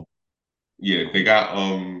big show. Yeah, they got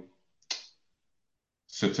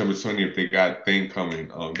September 20th. They got thing coming.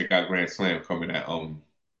 They got Grand Slam coming at Arthur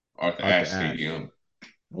Arthur Ashe Ashe. Stadium.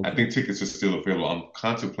 I Okay. think tickets are still available. I'm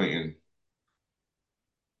contemplating.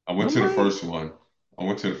 I I went to the might. first one. I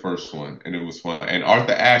went to the first one and it was fun. And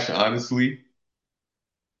Arthur Ashe, honestly,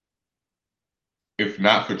 if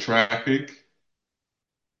not for traffic,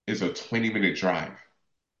 is a 20-minute drive.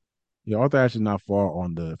 Yeah, Arthur Ashe is not far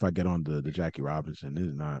on the if I get on the Jackie Robinson.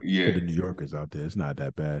 It's not for Yeah. the New Yorkers out there. It's not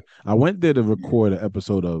that bad. I went there to record an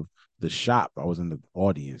episode of The Shop. I was in the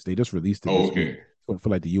audience. They just released it Oh, this week okay. for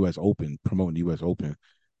like the US Open, promoting the US Open.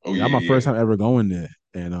 Oh, That was yeah, my first yeah. time ever going there.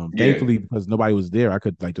 And Yeah. thankfully, because nobody was there, I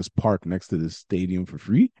could like just park next to the stadium for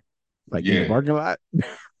free, like in the Yeah. parking lot.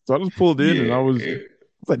 So I just pulled in and Yeah. I was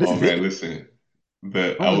like, this Oh is man, it. listen.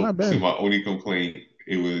 I I was like, would not say bad. my only complaint,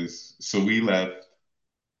 it was so we left.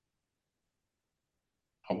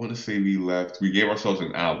 I want to say we left. We gave ourselves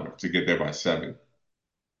an hour to get there by 7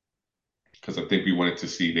 because I think we wanted to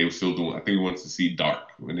see they were still doing. I think we wanted to see Dark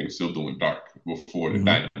when they were still doing Dark before the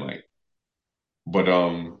Hmm. Dynamite. But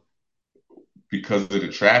because of the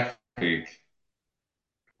traffic,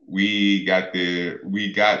 we got there.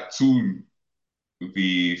 We got to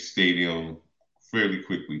the stadium fairly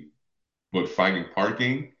quickly, but finding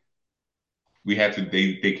parking, we had to.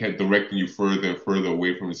 They kept directing you further and further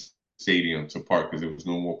away from the stadium to park because there was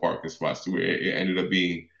no more parking spots. To where it ended up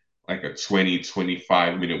being like a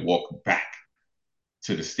 20-25 minute walk back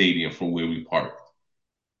to the stadium from where we parked.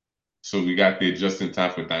 So we got there just in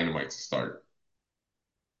time for Dynamite to start.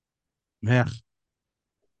 Man,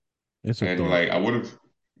 it's a And thought. like I would have,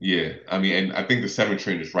 yeah. I mean, and I think the 7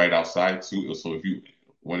 train is right outside too. So if you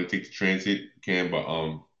want to take the transit, you can. But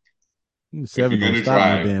if Seven you're don't gonna stop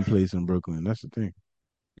no drive, damn place in Brooklyn. That's the thing.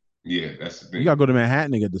 yeah, that's the You gotta thing. go to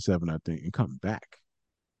Manhattan to get the 7, I think, and come back.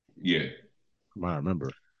 Yeah. From what I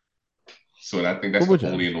remember. So I think But that's the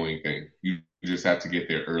whichever. only annoying thing. You just have to get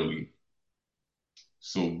there early.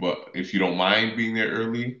 So, but if you don't mind being there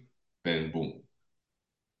early, then boom.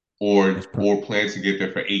 That's Or plan to get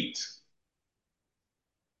there for 8.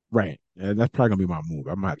 right. Yeah, that's probably gonna be my move.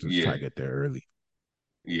 I might have to just try Yeah, to get there early.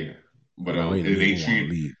 yeah. So But that way the niggas won't want to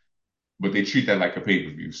leave. they treat that like a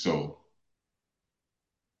pay-per-view. So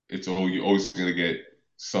it's all you're always gonna get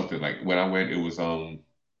something. Like when I went, it was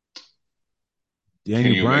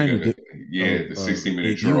Daniel Kenny Bryan Omega. Yeah, the of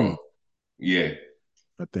 60-minute AU, draw. Yeah,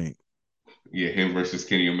 I think. yeah, him versus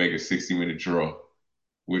Kenny Omega 60-minute draw,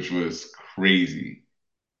 which was crazy,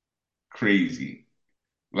 crazy.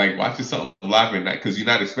 Like watching something live at night because you're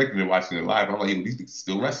not expecting to watching it live. I'm like, yo, these niggas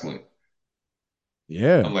still wrestling.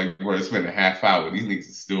 Yeah. I'm like, bro, it's been a half hour. These niggas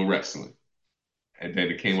are still wrestling. And then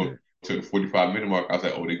it came up Shit. to the 45-minute mark. I was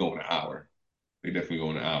like, oh, they going an hour. They definitely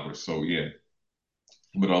going an hour. So yeah.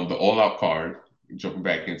 But the all out card, jumping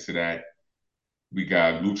back into that, we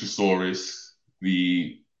got Luchasaurus,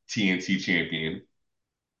 the TNT champion,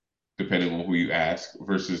 depending on who you ask,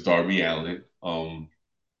 versus Darby Allin.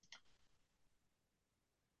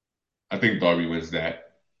 I think Darby wins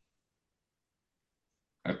that.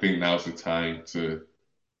 I think now's the time to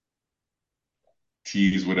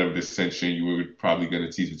tease whatever dissension you were probably going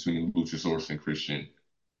to tease between Luchasaurus and Christian.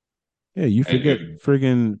 Yeah, you And forget if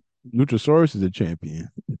friggin' Luchasaurus is a champion.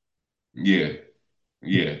 yeah,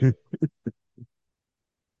 yeah.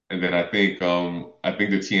 And then I think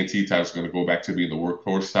the TNT title is going to go back to being the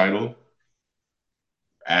workhorse title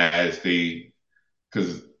as they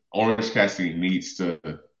because Orange Cassidy needs to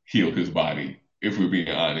heal his body. If we're being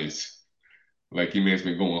honest, Like your man's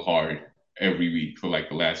been going hard every week for like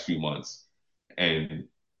the last few months, and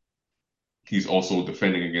he's also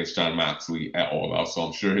defending against John Moxley at All Out. So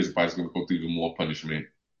I'm sure his body's going to go through even more punishment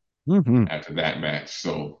Hmm. after that match.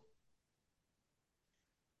 So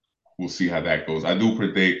we'll see how that goes. I do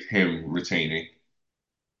predict him retaining.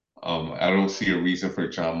 I don't see a reason for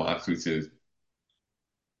John Moxley to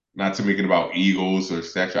not to make it about egos or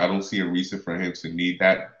stature. I don't see a reason for him to need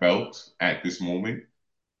that belt at this moment.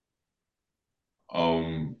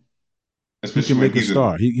 Um, He can especially when make a he's a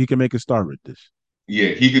star. He can make a star with this. yeah,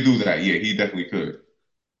 he could do that. Yeah, he definitely could.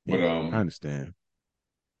 But Yeah, I understand.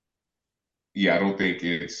 yeah, I don't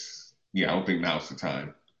think now's the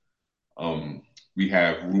time. We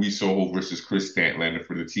have Ruby Soho versus Chris Statlander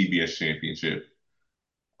for the TBS Championship.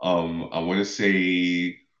 I want to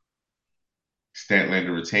say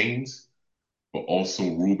Statlander retains, but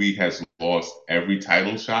also Ruby has lost every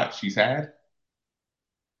title shot she's had,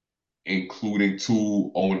 including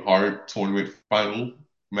two Owen Hart tournament final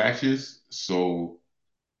matches. So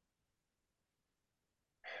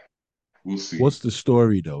we'll What's see. the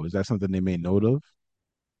story though? Is that something they made note of?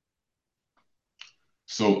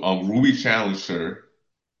 So Ruby challenged her,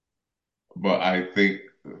 but I think,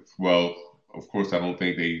 well, of course, I don't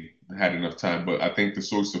think they had enough time. But I think the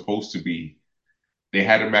story's supposed to be they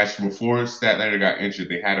had a match before Statlander got injured.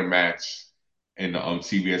 They had a match in the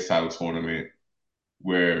CBS title tournament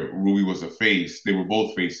where Ruby was a face. They were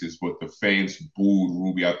both faces, but the fans booed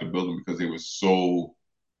Ruby out the building because they were so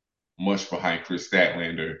much behind Chris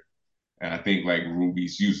Statlander. And I think like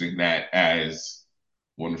Ruby's using that as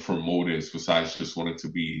one of her motives besides just wanting to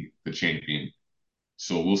be the champion.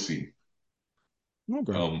 So we'll see.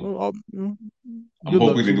 Okay. Um, Well, I'm good luck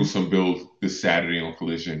hoping they to do him. some build this Saturday on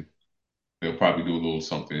Collision. They'll probably do a little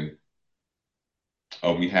something.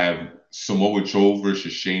 We have Samoa Joe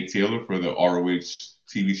versus Shane Taylor for the ROH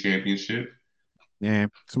TV Championship. Yeah,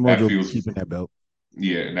 Samoa That Joe feels, keeping that belt.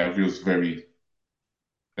 yeah, and that feels very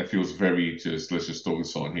just, let's just throw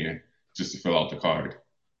this on here just to fill out the card.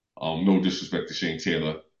 No disrespect to Shane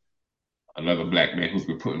Taylor, another black man who's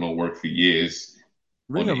been putting on work for years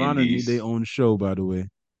on Ring the of Honor need their indies. own show, by the way.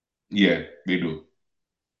 Yeah, they do.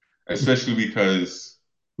 Especially because,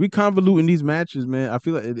 We convoluting these matches, man. I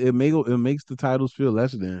feel like it makes the titles feel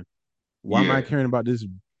less than. Why am yeah, I caring about this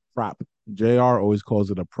prop? JR always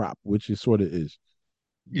calls it a prop, which it sort of is.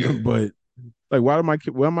 yeah. But like, why am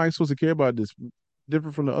I supposed to care about this?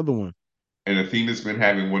 Different from the other one. And Athena's been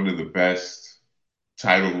having one of the best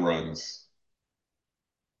title runs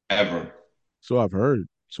ever. So I've heard.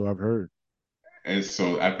 So I've heard. And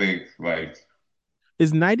so I think like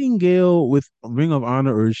Is Nightingale with Ring of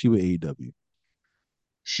Honor or is she with AEW?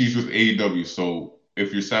 she's with AEW. So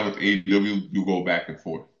if you're signed with AEW, you go back and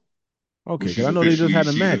forth. But Okay, because I know they just had a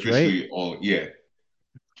she's match, right? officially on. Yeah,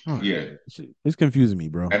 All right. yeah. It's confusing me,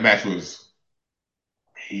 bro. That match was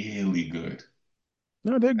really good.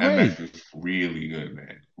 No, they're That match great. was really good,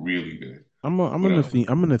 man. Really good. But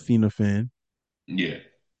I'm an Athena fan. yeah,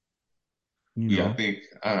 You yeah. I know, think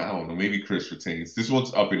I don't know. Maybe Chris retains. This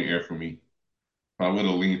one's up in the air for me. But I'm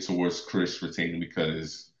gonna lean towards Chris retaining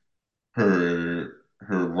because her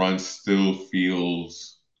run still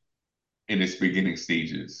feels in its beginning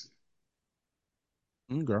stages.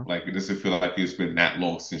 okay. Like it doesn't feel like it's been that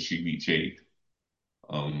long since she beat Jade.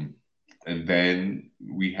 Um, and then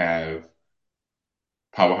we have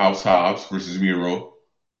Powerhouse Hobbs versus Miro.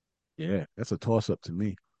 Yeah, that's a toss up to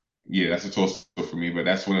me. Yeah, that's a toss up for me, but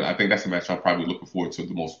that's what I think that's the match I'm probably looking forward to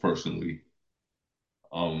the most personally.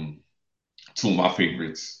 Um, Two of my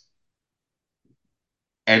favorites,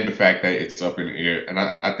 and the fact that it's up in the air, and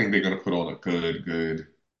I think they're gonna put on a good,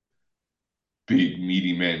 big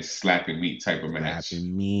meaty man slapping meat type of match.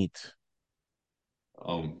 Slapping meat.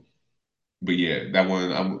 Um, but yeah, that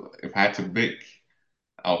one, if I had to pick,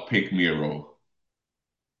 I'll pick Miro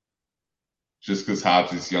just because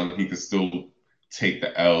Hobbs is young, he can still take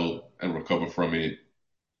the L and recover from it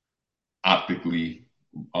optically.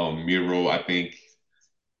 Miro, I think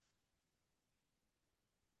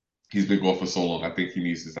he's been going for so long. I think he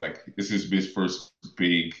needs this is his first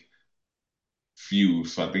big feud,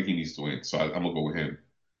 so I think he needs to win. So I'm gonna go with him.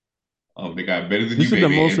 They got better than This you, is the baby.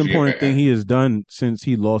 most MJF, important thing he has done since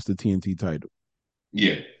he lost the TNT title.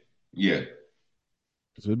 yeah, yeah,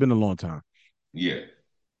 So it's been a long time. yeah.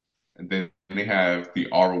 And then they have the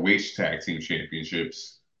ROH Tag Team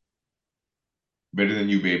Championships. Better than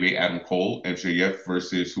you, baby. Adam Cole, MJF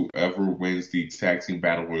versus whoever wins the Tag Team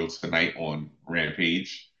Battle Royal tonight on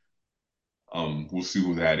Rampage. We'll see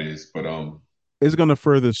who that is, but It's gonna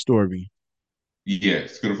further story. yeah,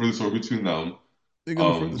 it's gonna further story between them. They're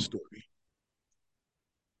gonna further Um, story.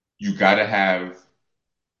 you gotta have.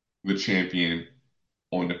 the champion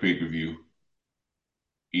on the pay-per-view,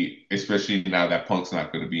 especially now that Punk's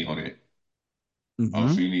not going to be on it.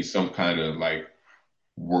 Mm-hmm. So you need some kind of like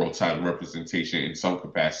world title representation in some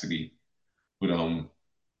capacity. But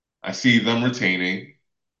I see them retaining,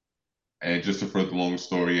 and just to further along the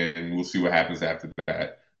story, and we'll see what happens after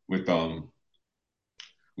that. With we'll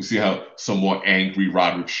see how some more angry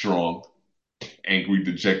Roderick Strong, angry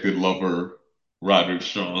dejected lover Roderick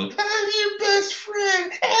Strong. I'm your best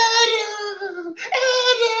friend, Adam.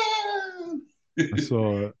 I Adam.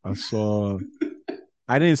 saw I saw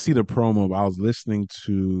I didn't see the promo, but I was listening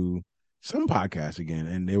to some podcast again,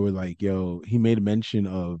 and they were like, "Yo," he made a mention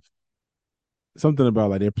of something about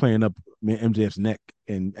like they're playing up MJF's neck,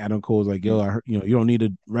 and Adam Cole's like, "Yo, I heard, you don't need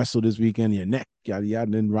to wrestle this weekend, your neck, yada yada."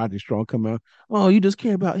 And then Roger Strong come out, "Oh, you just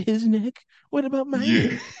care about his neck? What about my Yeah.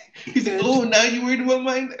 neck?" He's like, oh, now you worried about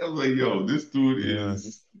mine? I was like, yo, this dude Yeah.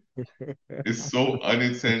 is so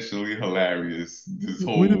unintentionally hilarious. This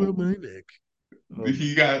What about whole my neck? Oh my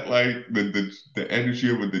he got like the energy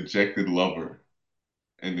of a dejected lover,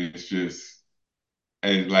 and it's just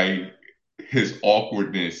and like his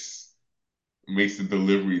awkwardness makes the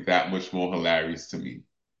delivery that much more hilarious to me.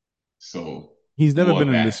 So He's never more been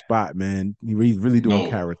of in this that. spot, man. He's really doing No,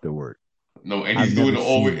 character work. no, and I've he's doing never it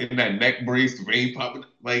all seen it. in that neck brace, the vein popping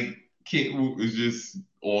like can't move. It's just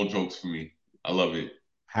all jokes for me. I love it.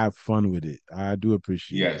 Have fun with it. I do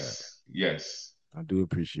appreciate that. Yes, yes, I do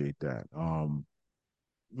appreciate that.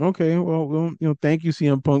 Okay, well, thank you,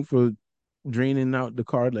 CM Punk, for draining out the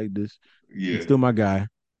card like this. You're yeah, still my guy. yeah.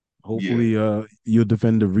 Hopefully, you'll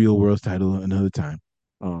defend the real world's title another time.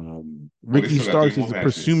 Oh, they Ricky still got three Starks more is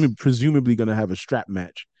matches presumably going to have a strap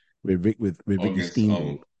match with Ricky against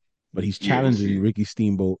Steamboat, but he's yeah, we'll challenging see. Ricky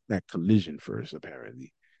Steamboat at Collision first,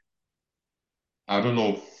 apparently. I don't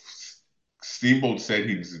know if Steamboat said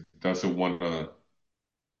he doesn't want to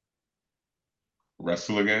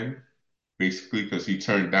wrestle again, basically because he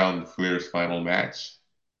turned down Flair's final match.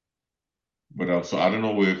 But so I don't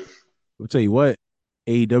know if I'll tell you what,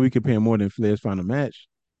 AEW can pay him more than Flair's final match.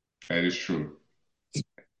 that is true.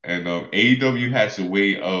 And AEW has a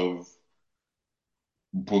way of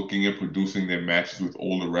booking and producing their matches with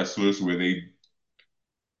older wrestlers where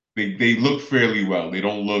they look fairly well. They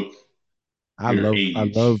don't look their I love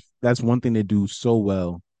age. that's one thing they do so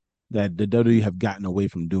well that the WWE have gotten away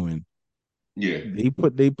from doing. Yeah, They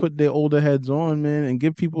put their older heads on, man, and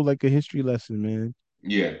give people like a history lesson, man.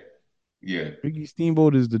 yeah, yeah. Ricky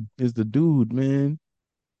Steamboat is the dude, man.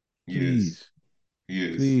 He is. Please, He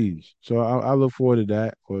is. please. So I look forward to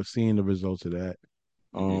that or seeing the results of that.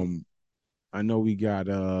 Hmm. Um, I know we got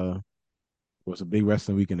was a big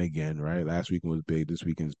wrestling weekend again, right? Last weekend was big. This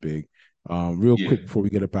weekend's big. Real Yeah. quick before we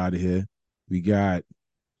get up out of here, we got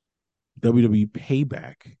WWE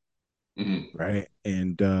Payback, Hmm. right?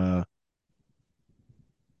 And That's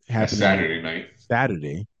happening Saturday night.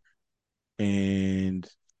 Saturday. And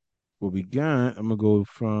what we got, I'm gonna go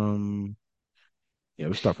from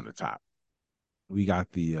we start from the top. We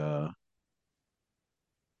got the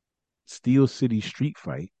Steel City Street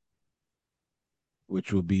Fight,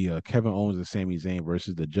 which will be Kevin Owens and Sami Zayn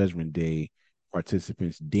versus the Judgment Day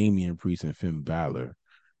participants Damian Priest and Finn Balor.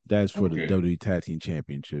 That's for the Okay. WWE Tag Team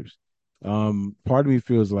Championships. Part of me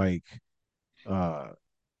feels like uh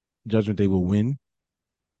Judgment Day will win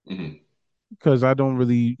Hmm. because I don't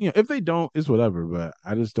really, if they don't, it's whatever. But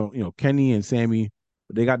I just don't, Kenny and Sammy,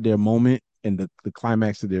 they got their moment and the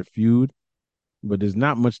climax of their feud, but there's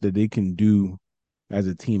not much that they can do as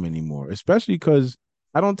a team anymore, especially because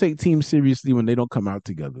I don't take teams seriously when they don't come out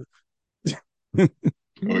together.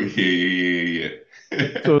 Oh yeah, yeah, yeah,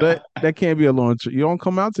 So yeah. that can't be a launch. You don't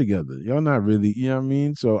come out together. You're not really, you know what I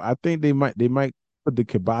mean? So I think they might put the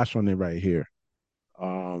kibosh on it right here.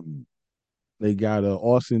 Um, they got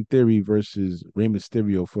Austin Theory versus Rey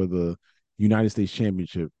Mysterio for the United States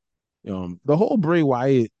Championship. The whole Bray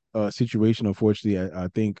Wyatt situation, unfortunately, I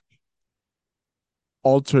think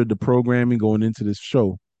altered the programming going into this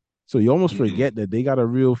show. So you almost Hmm. forget that they got a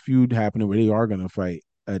real feud happening where they are gonna fight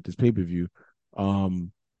at this pay per view.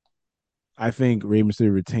 Um, I think Rey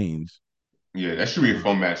Mysterio retains. Yeah, that should be a Uh,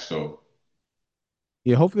 fun match though,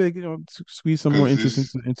 yeah, hopefully they can squeeze some more because interest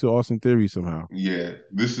this, into Austin Theory somehow. yeah,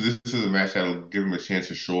 this is a match that'll give him a chance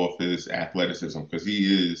to show off his athleticism because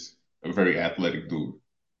he is a very athletic dude.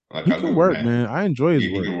 Like He I'll can give him work, that. man. I enjoy his Yeah,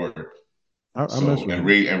 he work. can work. I mess So with him.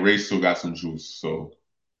 And Ray still got some juice. So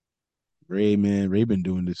Ray, man, Ray been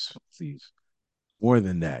doing this. Please, more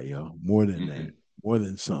than that, yo. More than that. hmm. More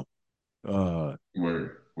than some. Uh,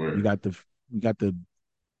 Word, we word. got the we got the.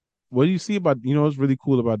 What do you see about? What's really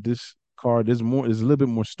cool about this card? There's more. There's a little bit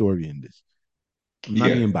more story in this. I'm not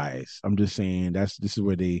Yeah. being biased. I'm just saying this is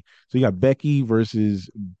where they. So you got Becky versus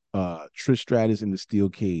Trish Stratus in the steel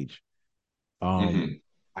cage. Um, Hmm.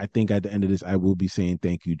 I think at the end of this, I will be saying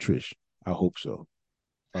thank you, Trish. I hope so.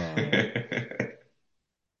 Uh,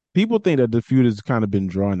 People think that the feud has kind of been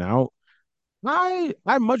drawn out. I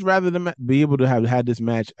much rather them be able to have had this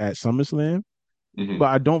match at SummerSlam, but Hmm.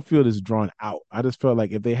 I don't feel this drawn out. I just felt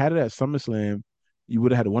like if they had it at SummerSlam, you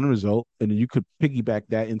would have had one result, and then you could piggyback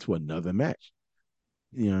that into another match.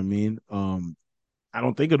 You know what I mean? I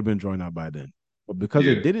don't think it would have been drawn out by then. But because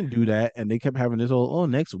they Yeah. didn't do that and they kept having this whole, oh,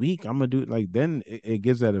 next week I'm gonna do it, like then it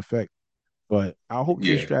gives that effect. But I hope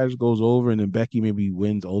Trish Yeah. Stratus goes over and then Becky maybe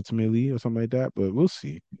wins ultimately or something like that. But we'll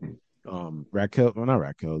see. Mhm. Raquel, well, not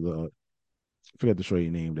Raquel, I forget the show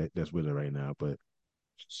your name that's with her right now, but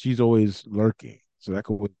she's always lurking. So that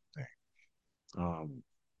could win the thing.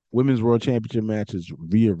 Women's World Championship match is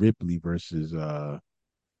Rhea Ripley versus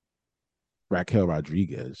Raquel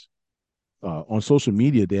Rodriguez. On social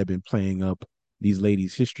media, they have been playing up these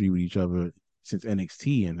ladies' history with each other since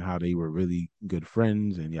NXT and how they were really good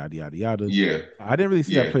friends and yada yada yada. Yeah. I didn't really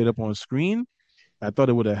see that Yeah. played up on screen. I thought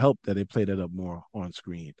it would have helped that they played that up more on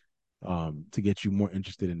screen to get you more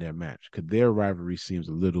interested in their match because their rivalry seems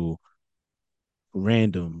a little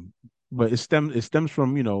random, but it stems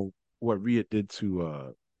from what Rhea did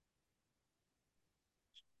to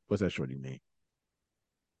what's that shorty name?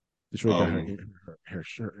 The shorty got Um,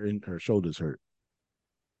 her shoulders hurt.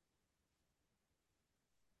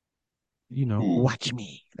 who? Watch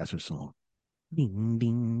me. That's her song. Ding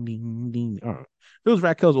ding ding ding. It was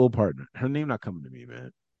Raquel's old partner. Her name not coming to me,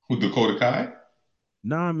 man. Who? Dakota Kai?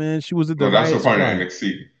 Nah, man. She was in the No, that's her Riot partner in Squad.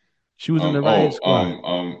 NXT. She was in the Riot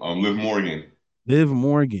Squad. Liv Morgan. Liv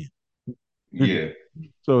Morgan. Yeah.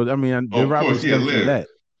 So I mean, Oh, their of rivalry course. Yeah, stems from Liv. that.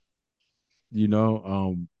 You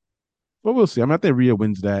know. But we'll see. I mean, I think Rhea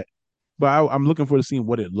wins that. But I'm looking forward to seeing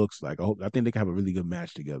what it looks like. I think they can have a really good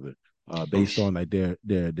match together, I'm. based on like their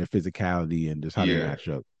physicality and just how they Yeah. match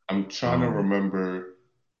up. I'm trying to Um, remember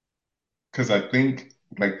because I think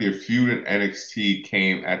like their feud in NXT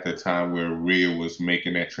came at the time where Rhea was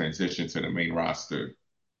making that transition to the main roster,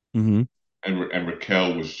 mhm. and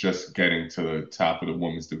Raquel was just getting to the top of the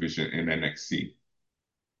women's division in NXT.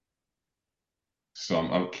 So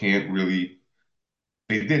I can't really.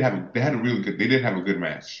 They had a really good. They did have a good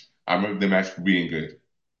match. I remember the match being good. So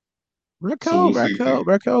Raquel, we'll see if Raquel,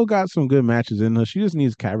 they. Raquel got some good matches in her. She just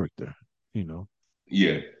needs character, you know.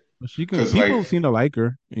 Yeah, But she can. because like People seem to like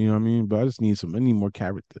her, you know what I mean. But I need more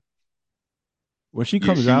character. When she yeah,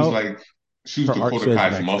 comes out, she was her arc Dakota says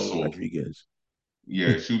Kai's Raquel muscle. Rodriguez.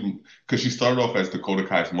 Yeah, because she started off as Dakota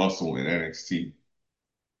Kai's muscle in NXT,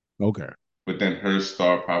 Okay. but then her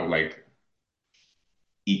star probably like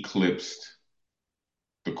eclipsed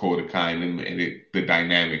Dakota Kai, the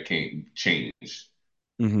dynamic came changed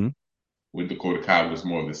Mm-hmm. when Dakota Kai was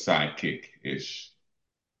more of the sidekick ish.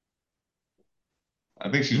 I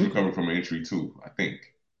think she's Okay. recovering from an injury too. I think.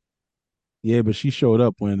 Yeah, but she showed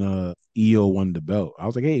up when EO won the belt. I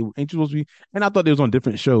was like, hey, ain't you supposed to be? And I thought they was on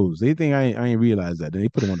different shows. They think I ain't realized that. Then they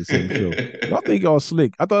put them on the same show. Y'all think y'all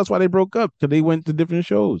slick. I thought that's why they broke up because they went to different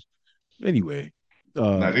shows. Anyway, Now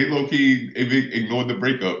uh, they low key ignored the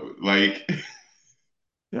breakup. Like,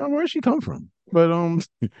 where'd she come from? But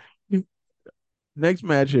next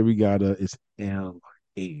match here we got is LA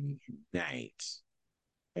Knight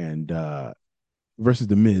and versus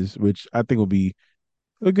the Miz, which I think will be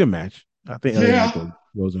a good match. I think LA Knight yeah.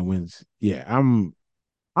 goes and wins. Yeah,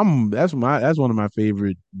 that's one of my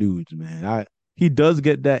favorite dudes, man. He does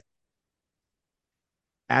get that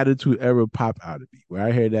attitude era pop out of me where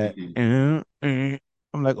I hear that Mhm.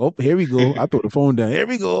 I'm like, oh, here we go. I throw the phone down. Here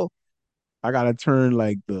we go. I gotta turn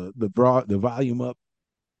like the volume up.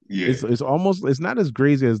 Yeah. It's almost it's not as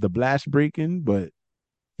crazy as the blast breaking, but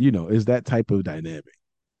it's that type of dynamic.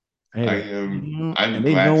 I hear that, I'm and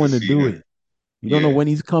they know glad to when to see do him. it. You don't know Yeah. when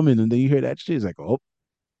he's coming, and then you hear that shit. It's like, oh,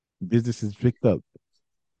 business is picked up.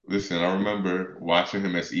 Listen, I remember watching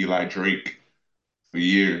him as Eli Drake for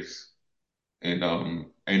years in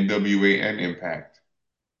NWA and Impact.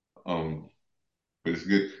 Um, but it's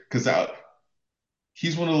good because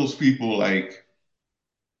he's one of those people like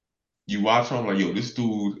you watch him like, yo, this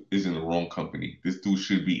dude is in the wrong company. This dude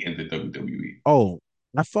should be in the WWE. Oh,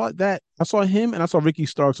 I thought that I saw him and I saw Ricky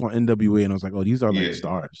Starks on NWA, and I was like, oh, these are like Yeah,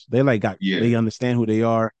 stars. They like yeah, they understand who they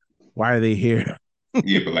are. Why are they here?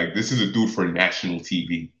 yeah. But like, this is a dude for national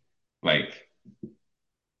TV. Like,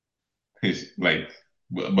 his like,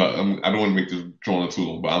 I don't want to make this drawn too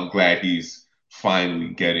long, but I'm glad he's finally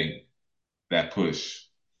getting that push.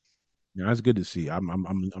 That's good to see. I'm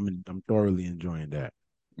thoroughly enjoying that.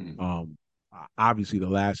 Mhm. Um, Obviously the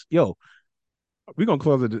last yo We're gonna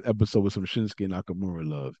close the episode with some Shinsuke Nakamura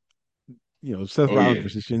love. Seth Oh Rollins yeah.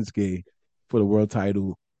 versus Shinsuke for the world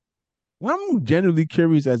title. Well, I'm genuinely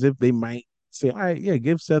curious as if they might say, all right, yeah,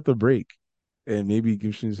 give Seth a break and maybe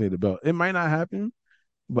give Shinsuke the belt. It might not happen,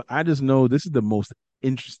 but I just know this is the most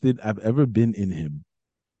interested I've ever been in him,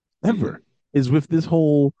 ever. Hmm. Is with this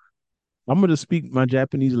whole I'm gonna speak my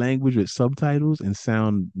Japanese language with subtitles and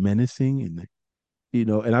sound menacing and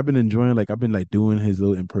I've been enjoying I've been doing his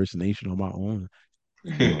little impersonation on my own.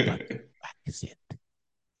 You know about the accent.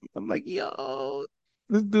 I'm like, yo,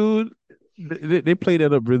 this dude, they played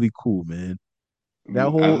that up really cool, man. That I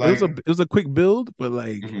whole like. it was a quick build, but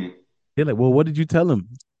Mhm. they're like, well, what did you tell him?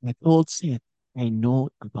 I told Seth, I know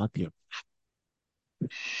about your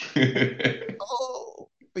oh,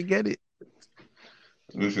 forget it.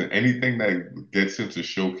 Listen, anything that gets him to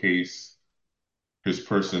showcase his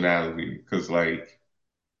personality, because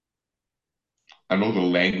I know the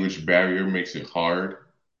language barrier makes it hard,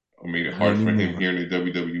 or made it Not hard for him anymore. here in the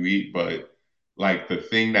WWE, but the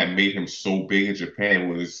thing that made him so big in Japan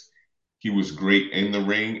was he was great in the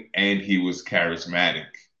ring and he was charismatic.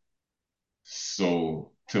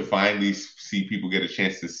 So to finally see people get a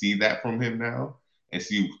chance to see that from him now and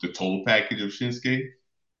see the total package of Shinsuke,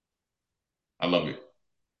 I love it.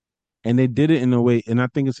 And they did it in a way, and I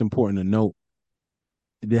think it's important to note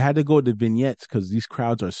they had to go with the vignettes because these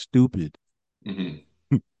crowds are stupid. Hmm.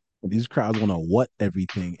 These crowds want to what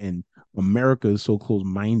everything, and America is so close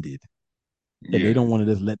minded that they Yeah. don't want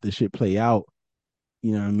to just let the shit play out.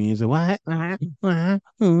 You know what I mean? So what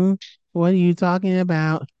are you talking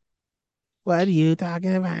about? What are you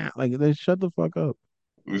talking about? Like, then shut the fuck up.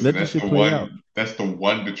 Listen, Let the shit play out. that's the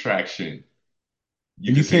one detraction you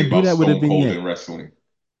And you could say can't do about that with a Stone Cold vignette. in wrestling.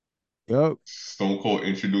 Yup. Stone Cold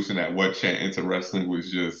introducing that what chant into wrestling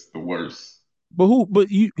was just the worst. But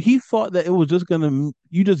he thought that it was just gonna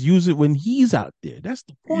you just use it when he's out there. That's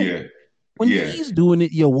the point. Yeah, When yeah, he's doing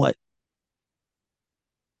it, you're what?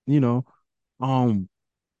 You know? Um,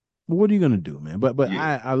 but what are you gonna do, man? But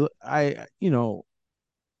yeah,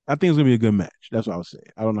 I think it's gonna be a good match. That's what I would say.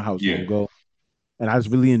 I don't know how it's yeah. gonna go. And I just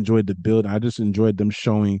really enjoyed the build. I just enjoyed them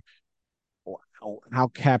showing how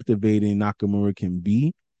captivating Nakamura can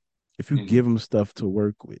be if you Hmm. give him stuff to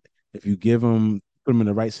work with. If you put him in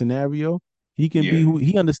the right scenario, he can be Yeah, who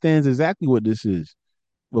he understands exactly what this is.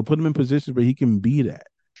 But put him in positions where he can be that.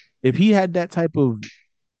 If he had that type of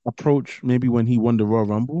approach, maybe when he won the Royal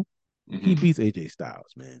Rumble, he hmm, beats AJ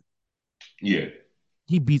Styles, man. yeah,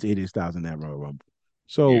 He beats AJ Styles in that Royal Rumble.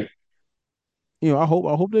 yeah, So, I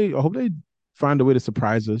hope they find a way to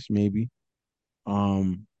surprise us, maybe.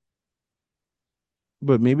 Um,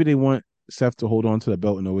 but maybe they want Seth to hold on to the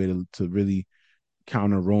belt in a way to really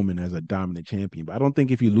counter Roman as a dominant champion. But I don't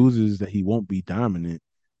think if he loses that he won't be dominant.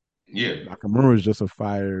 yeah, Nakamura is just a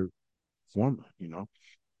fire performer.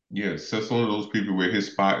 yeah. Seth's one of those people where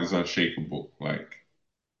his spot is unshakable.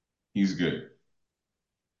 He's good.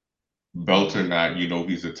 Belt or not,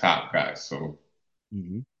 he's the top guy. So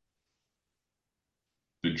Mm-hmm.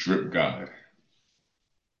 the drip god.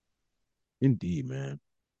 Indeed, man.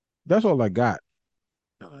 That's all I got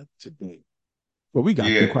today. But we got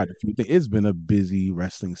through Yeah, quite a few things. It's been a busy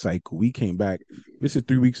wrestling cycle. We came back. This is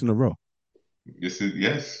 3 weeks in a row. this is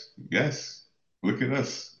yes, yes. Look at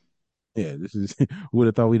us. Yeah, this is would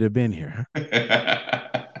have thought we'd have been here. It's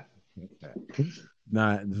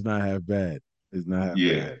not half bad. It's not half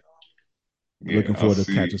Yeah, bad. yeah. Looking I'll forward to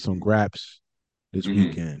see. catching some graps this Hmm.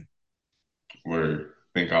 weekend. Where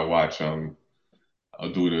think I'll watch. I'll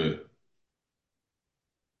do the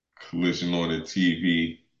collision on the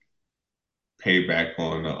TV, payback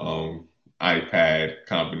on the iPad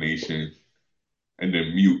combination, and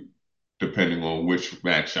then mute depending on which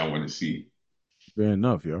match I want to see. Fair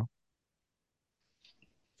enough, yo.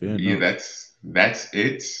 Fair But yeah, enough. that's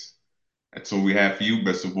it. That's all we have for you.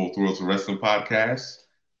 Best of both worlds of wrestling podcast.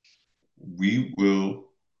 We will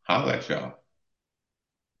holla at y'all.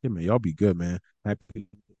 Yeah, man. Y'all be good, man. Happy Sunday.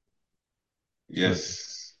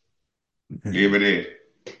 Yes. Live it.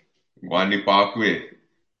 Guani Parkway.